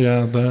Kittens.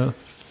 Yeah, the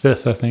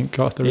 5th, I think.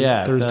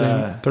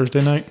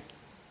 Thursday night.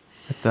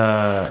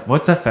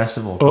 What's that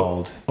festival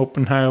called?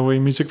 Open Highway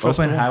Music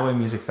Festival. Open Highway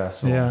Music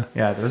Festival.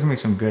 Yeah. There's gonna be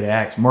some good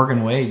acts.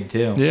 Morgan Wade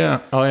too.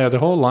 Yeah. Oh yeah. The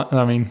whole line.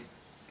 I mean,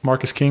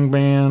 Marcus King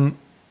Band,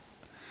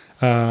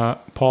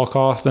 Paul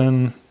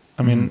Cawthon.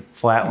 I mean,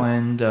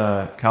 Flatland,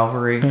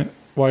 Calvary,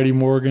 Whitey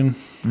Morgan.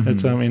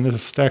 It's a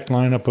stacked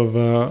lineup of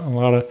a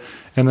lot of,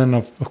 and then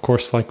of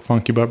course like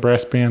Funky Butt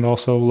Brass Band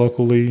also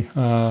locally.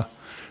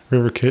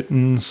 River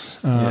Kittens.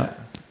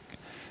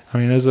 I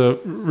mean, there's a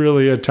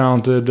really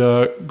talented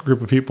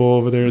group of people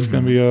over there. It's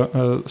going to be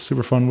a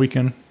super fun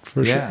weekend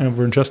for sure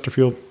over in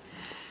Chesterfield.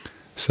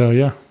 So,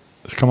 yeah,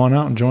 just come on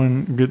out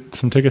and get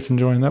some tickets and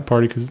join that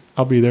party because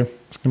I'll be there.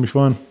 It's going to be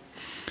fun.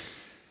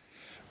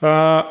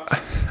 All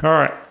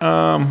right.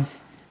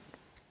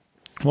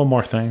 One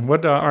more thing. We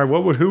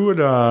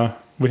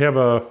have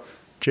a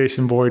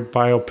Jason Boyd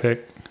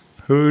biopic.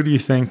 Who do you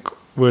think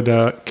would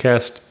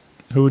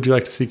who would you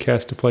like to see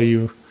cast to play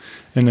you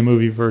in the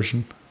movie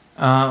version?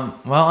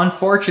 Well,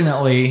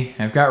 unfortunately,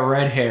 I've got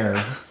red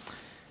hair,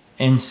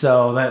 and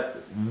so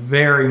that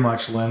very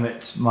much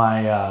limits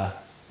my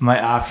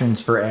my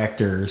options for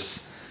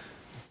actors.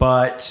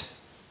 But,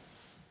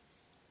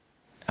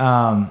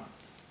 you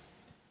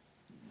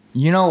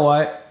know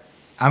what?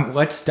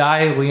 Let's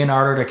dye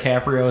Leonardo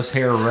DiCaprio's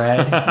hair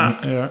red.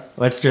 Yeah.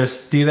 Let's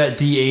just do that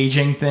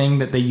de-aging thing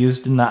that they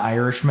used in The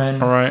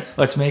Irishman. All right.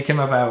 Let's make him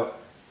about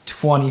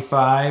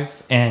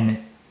 25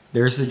 and.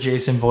 There's the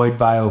Jason Boyd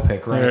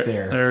biopic right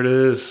there. There it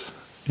is.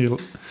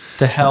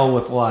 To hell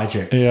with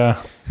logic.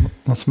 Yeah.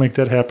 Let's make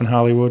that happen,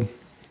 Hollywood.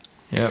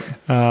 Yep.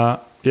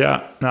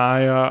 Yeah. No,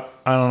 I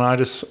don't know.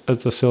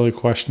 It's a silly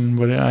question,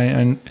 but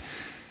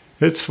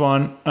it's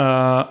fun.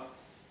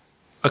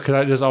 Because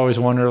I just always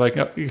wonder,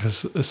 like,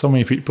 because so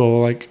many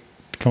people like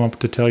come up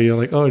to tell you,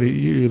 like, oh,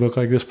 you look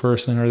like this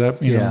person or that,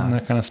 you know, and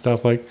that kind of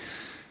stuff. Like,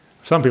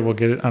 some people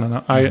get it. I don't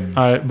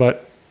know.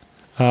 But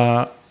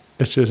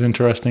it's just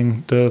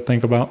interesting to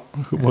think about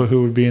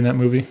who would be in that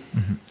movie.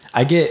 Mm-hmm.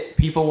 I get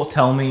people will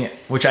tell me,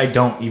 which I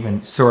don't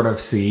even sort of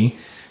see.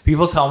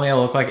 People tell me I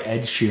look like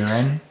Ed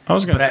Sheeran.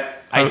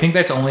 I think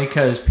that's only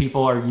because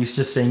people are used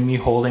to seeing me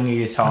holding a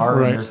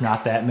guitar, and there's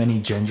not that many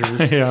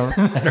gingers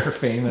that are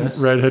famous.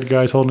 Redhead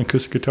guys holding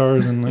acoustic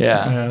guitars and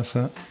I was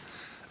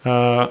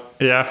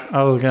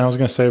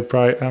gonna say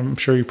probably. I'm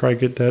sure you probably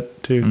get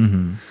that too.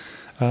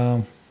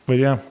 Mm-hmm. But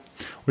yeah.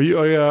 Well,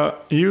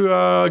 you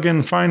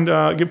again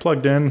get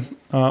plugged in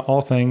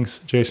all things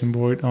Jason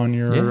Boyd on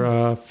your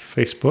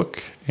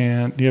Facebook,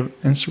 and you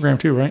have Instagram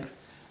too, right?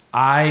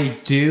 I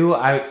do.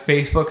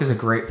 Facebook is a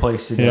great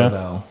place to go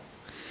though,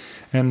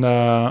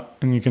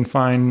 and you can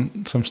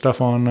find some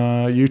stuff on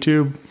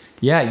YouTube.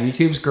 Yeah,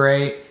 YouTube's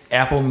great.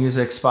 Apple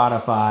Music,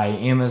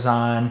 Spotify,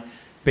 Amazon,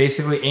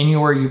 basically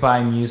anywhere you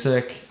buy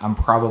music, I'm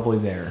probably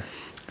there.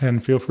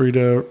 And feel free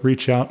to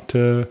reach out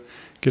to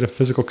get a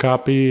physical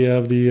copy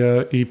of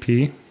the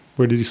EP.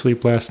 Where Did You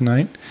Sleep Last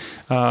Night?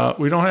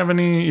 We don't have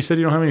any. You said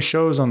you don't have any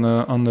shows on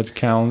the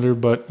calendar,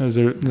 but is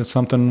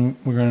something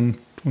we're going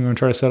to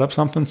try to set up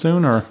something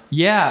soon, or?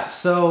 Yeah,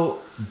 so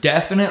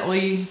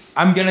definitely,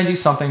 I'm gonna do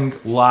something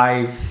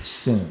live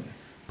soon.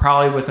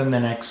 Probably within the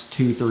next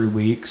 2-3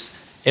 weeks.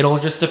 It'll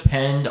just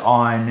depend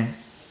on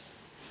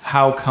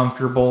how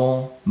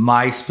comfortable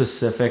my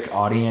specific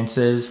audience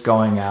is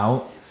going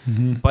out.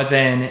 Mm-hmm. But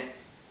then,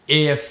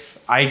 if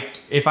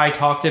I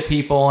talk to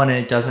people and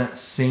it doesn't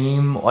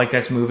seem like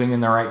that's moving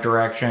in the right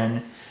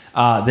direction,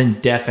 then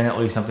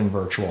definitely something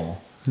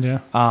virtual. Yeah.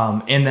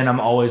 And then I'm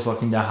always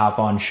looking to hop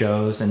on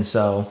shows, and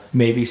so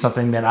maybe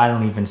something that I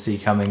don't even see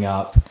coming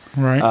up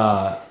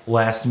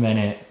last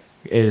minute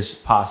is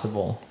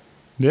possible.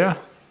 Yeah.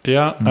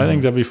 Yeah. Mm-hmm. I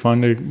think that'd be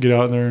fun to get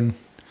out there and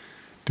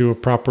do a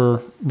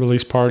proper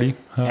release party.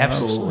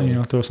 Absolutely.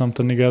 Throw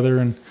something together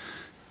and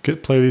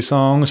play these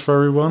songs for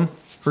everyone.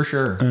 For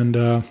sure.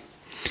 And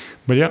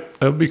but yeah,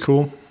 that would be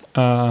cool.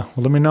 Well,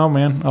 let me know,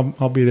 man.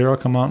 I'll be there. I'll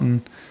come out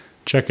and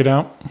check it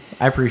out.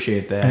 I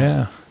appreciate that.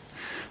 Yeah.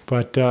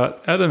 But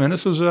other than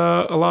this was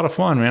a lot of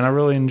fun, man. I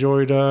really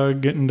enjoyed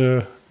getting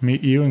to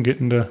meet you and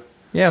getting to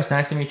Yeah, it was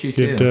nice to meet you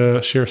get too.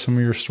 to share some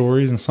of your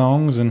stories and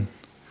songs. And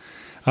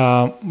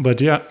but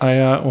yeah,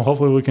 well,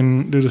 hopefully we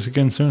can do this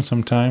again soon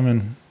sometime.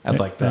 And I'd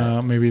like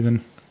that. maybe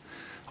then,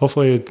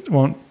 hopefully it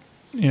won't.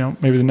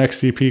 Maybe the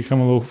next EP come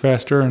a little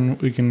faster,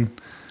 and we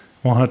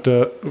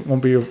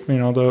won't be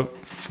the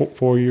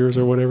 4 years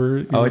or whatever.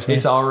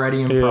 It's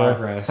already in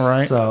progress,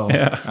 right? So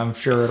yeah. I'm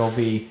sure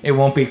it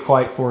won't be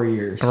quite 4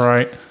 years,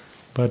 right?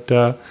 But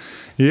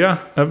yeah,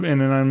 and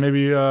then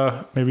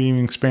maybe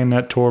even expand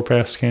that tour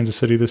past Kansas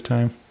City this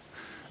time.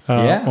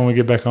 When we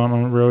get back on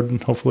the road,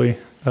 and hopefully,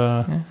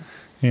 like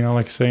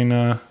I say,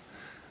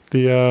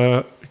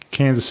 the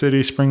Kansas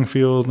City,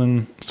 Springfield,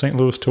 and St.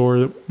 Louis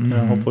tour.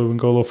 Hopefully we can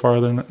go a little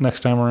farther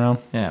next time around.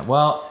 Yeah.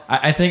 Well,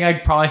 I think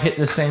I'd probably hit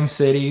the same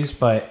cities,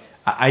 but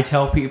I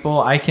tell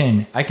people I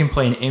can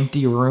play an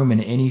empty room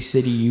in any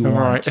city you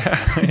want.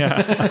 Right.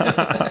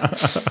 Yeah.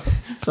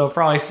 So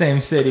probably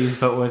same cities,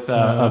 but with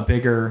a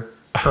bigger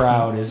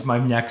crowd is my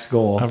next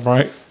goal.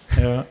 Right.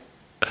 Yeah.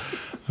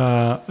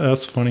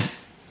 That's funny.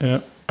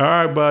 Yeah. All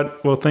right, bud.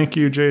 Well, thank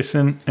you,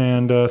 Jason,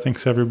 and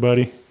thanks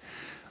everybody.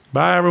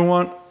 Bye,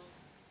 everyone.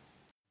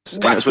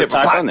 Rock Paper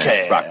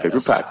Podcast. Rock Paper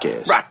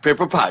Podcast. Rock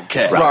Paper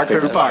Podcast. Rock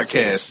Paper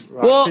Podcast.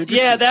 Well,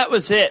 yeah, that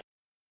was it.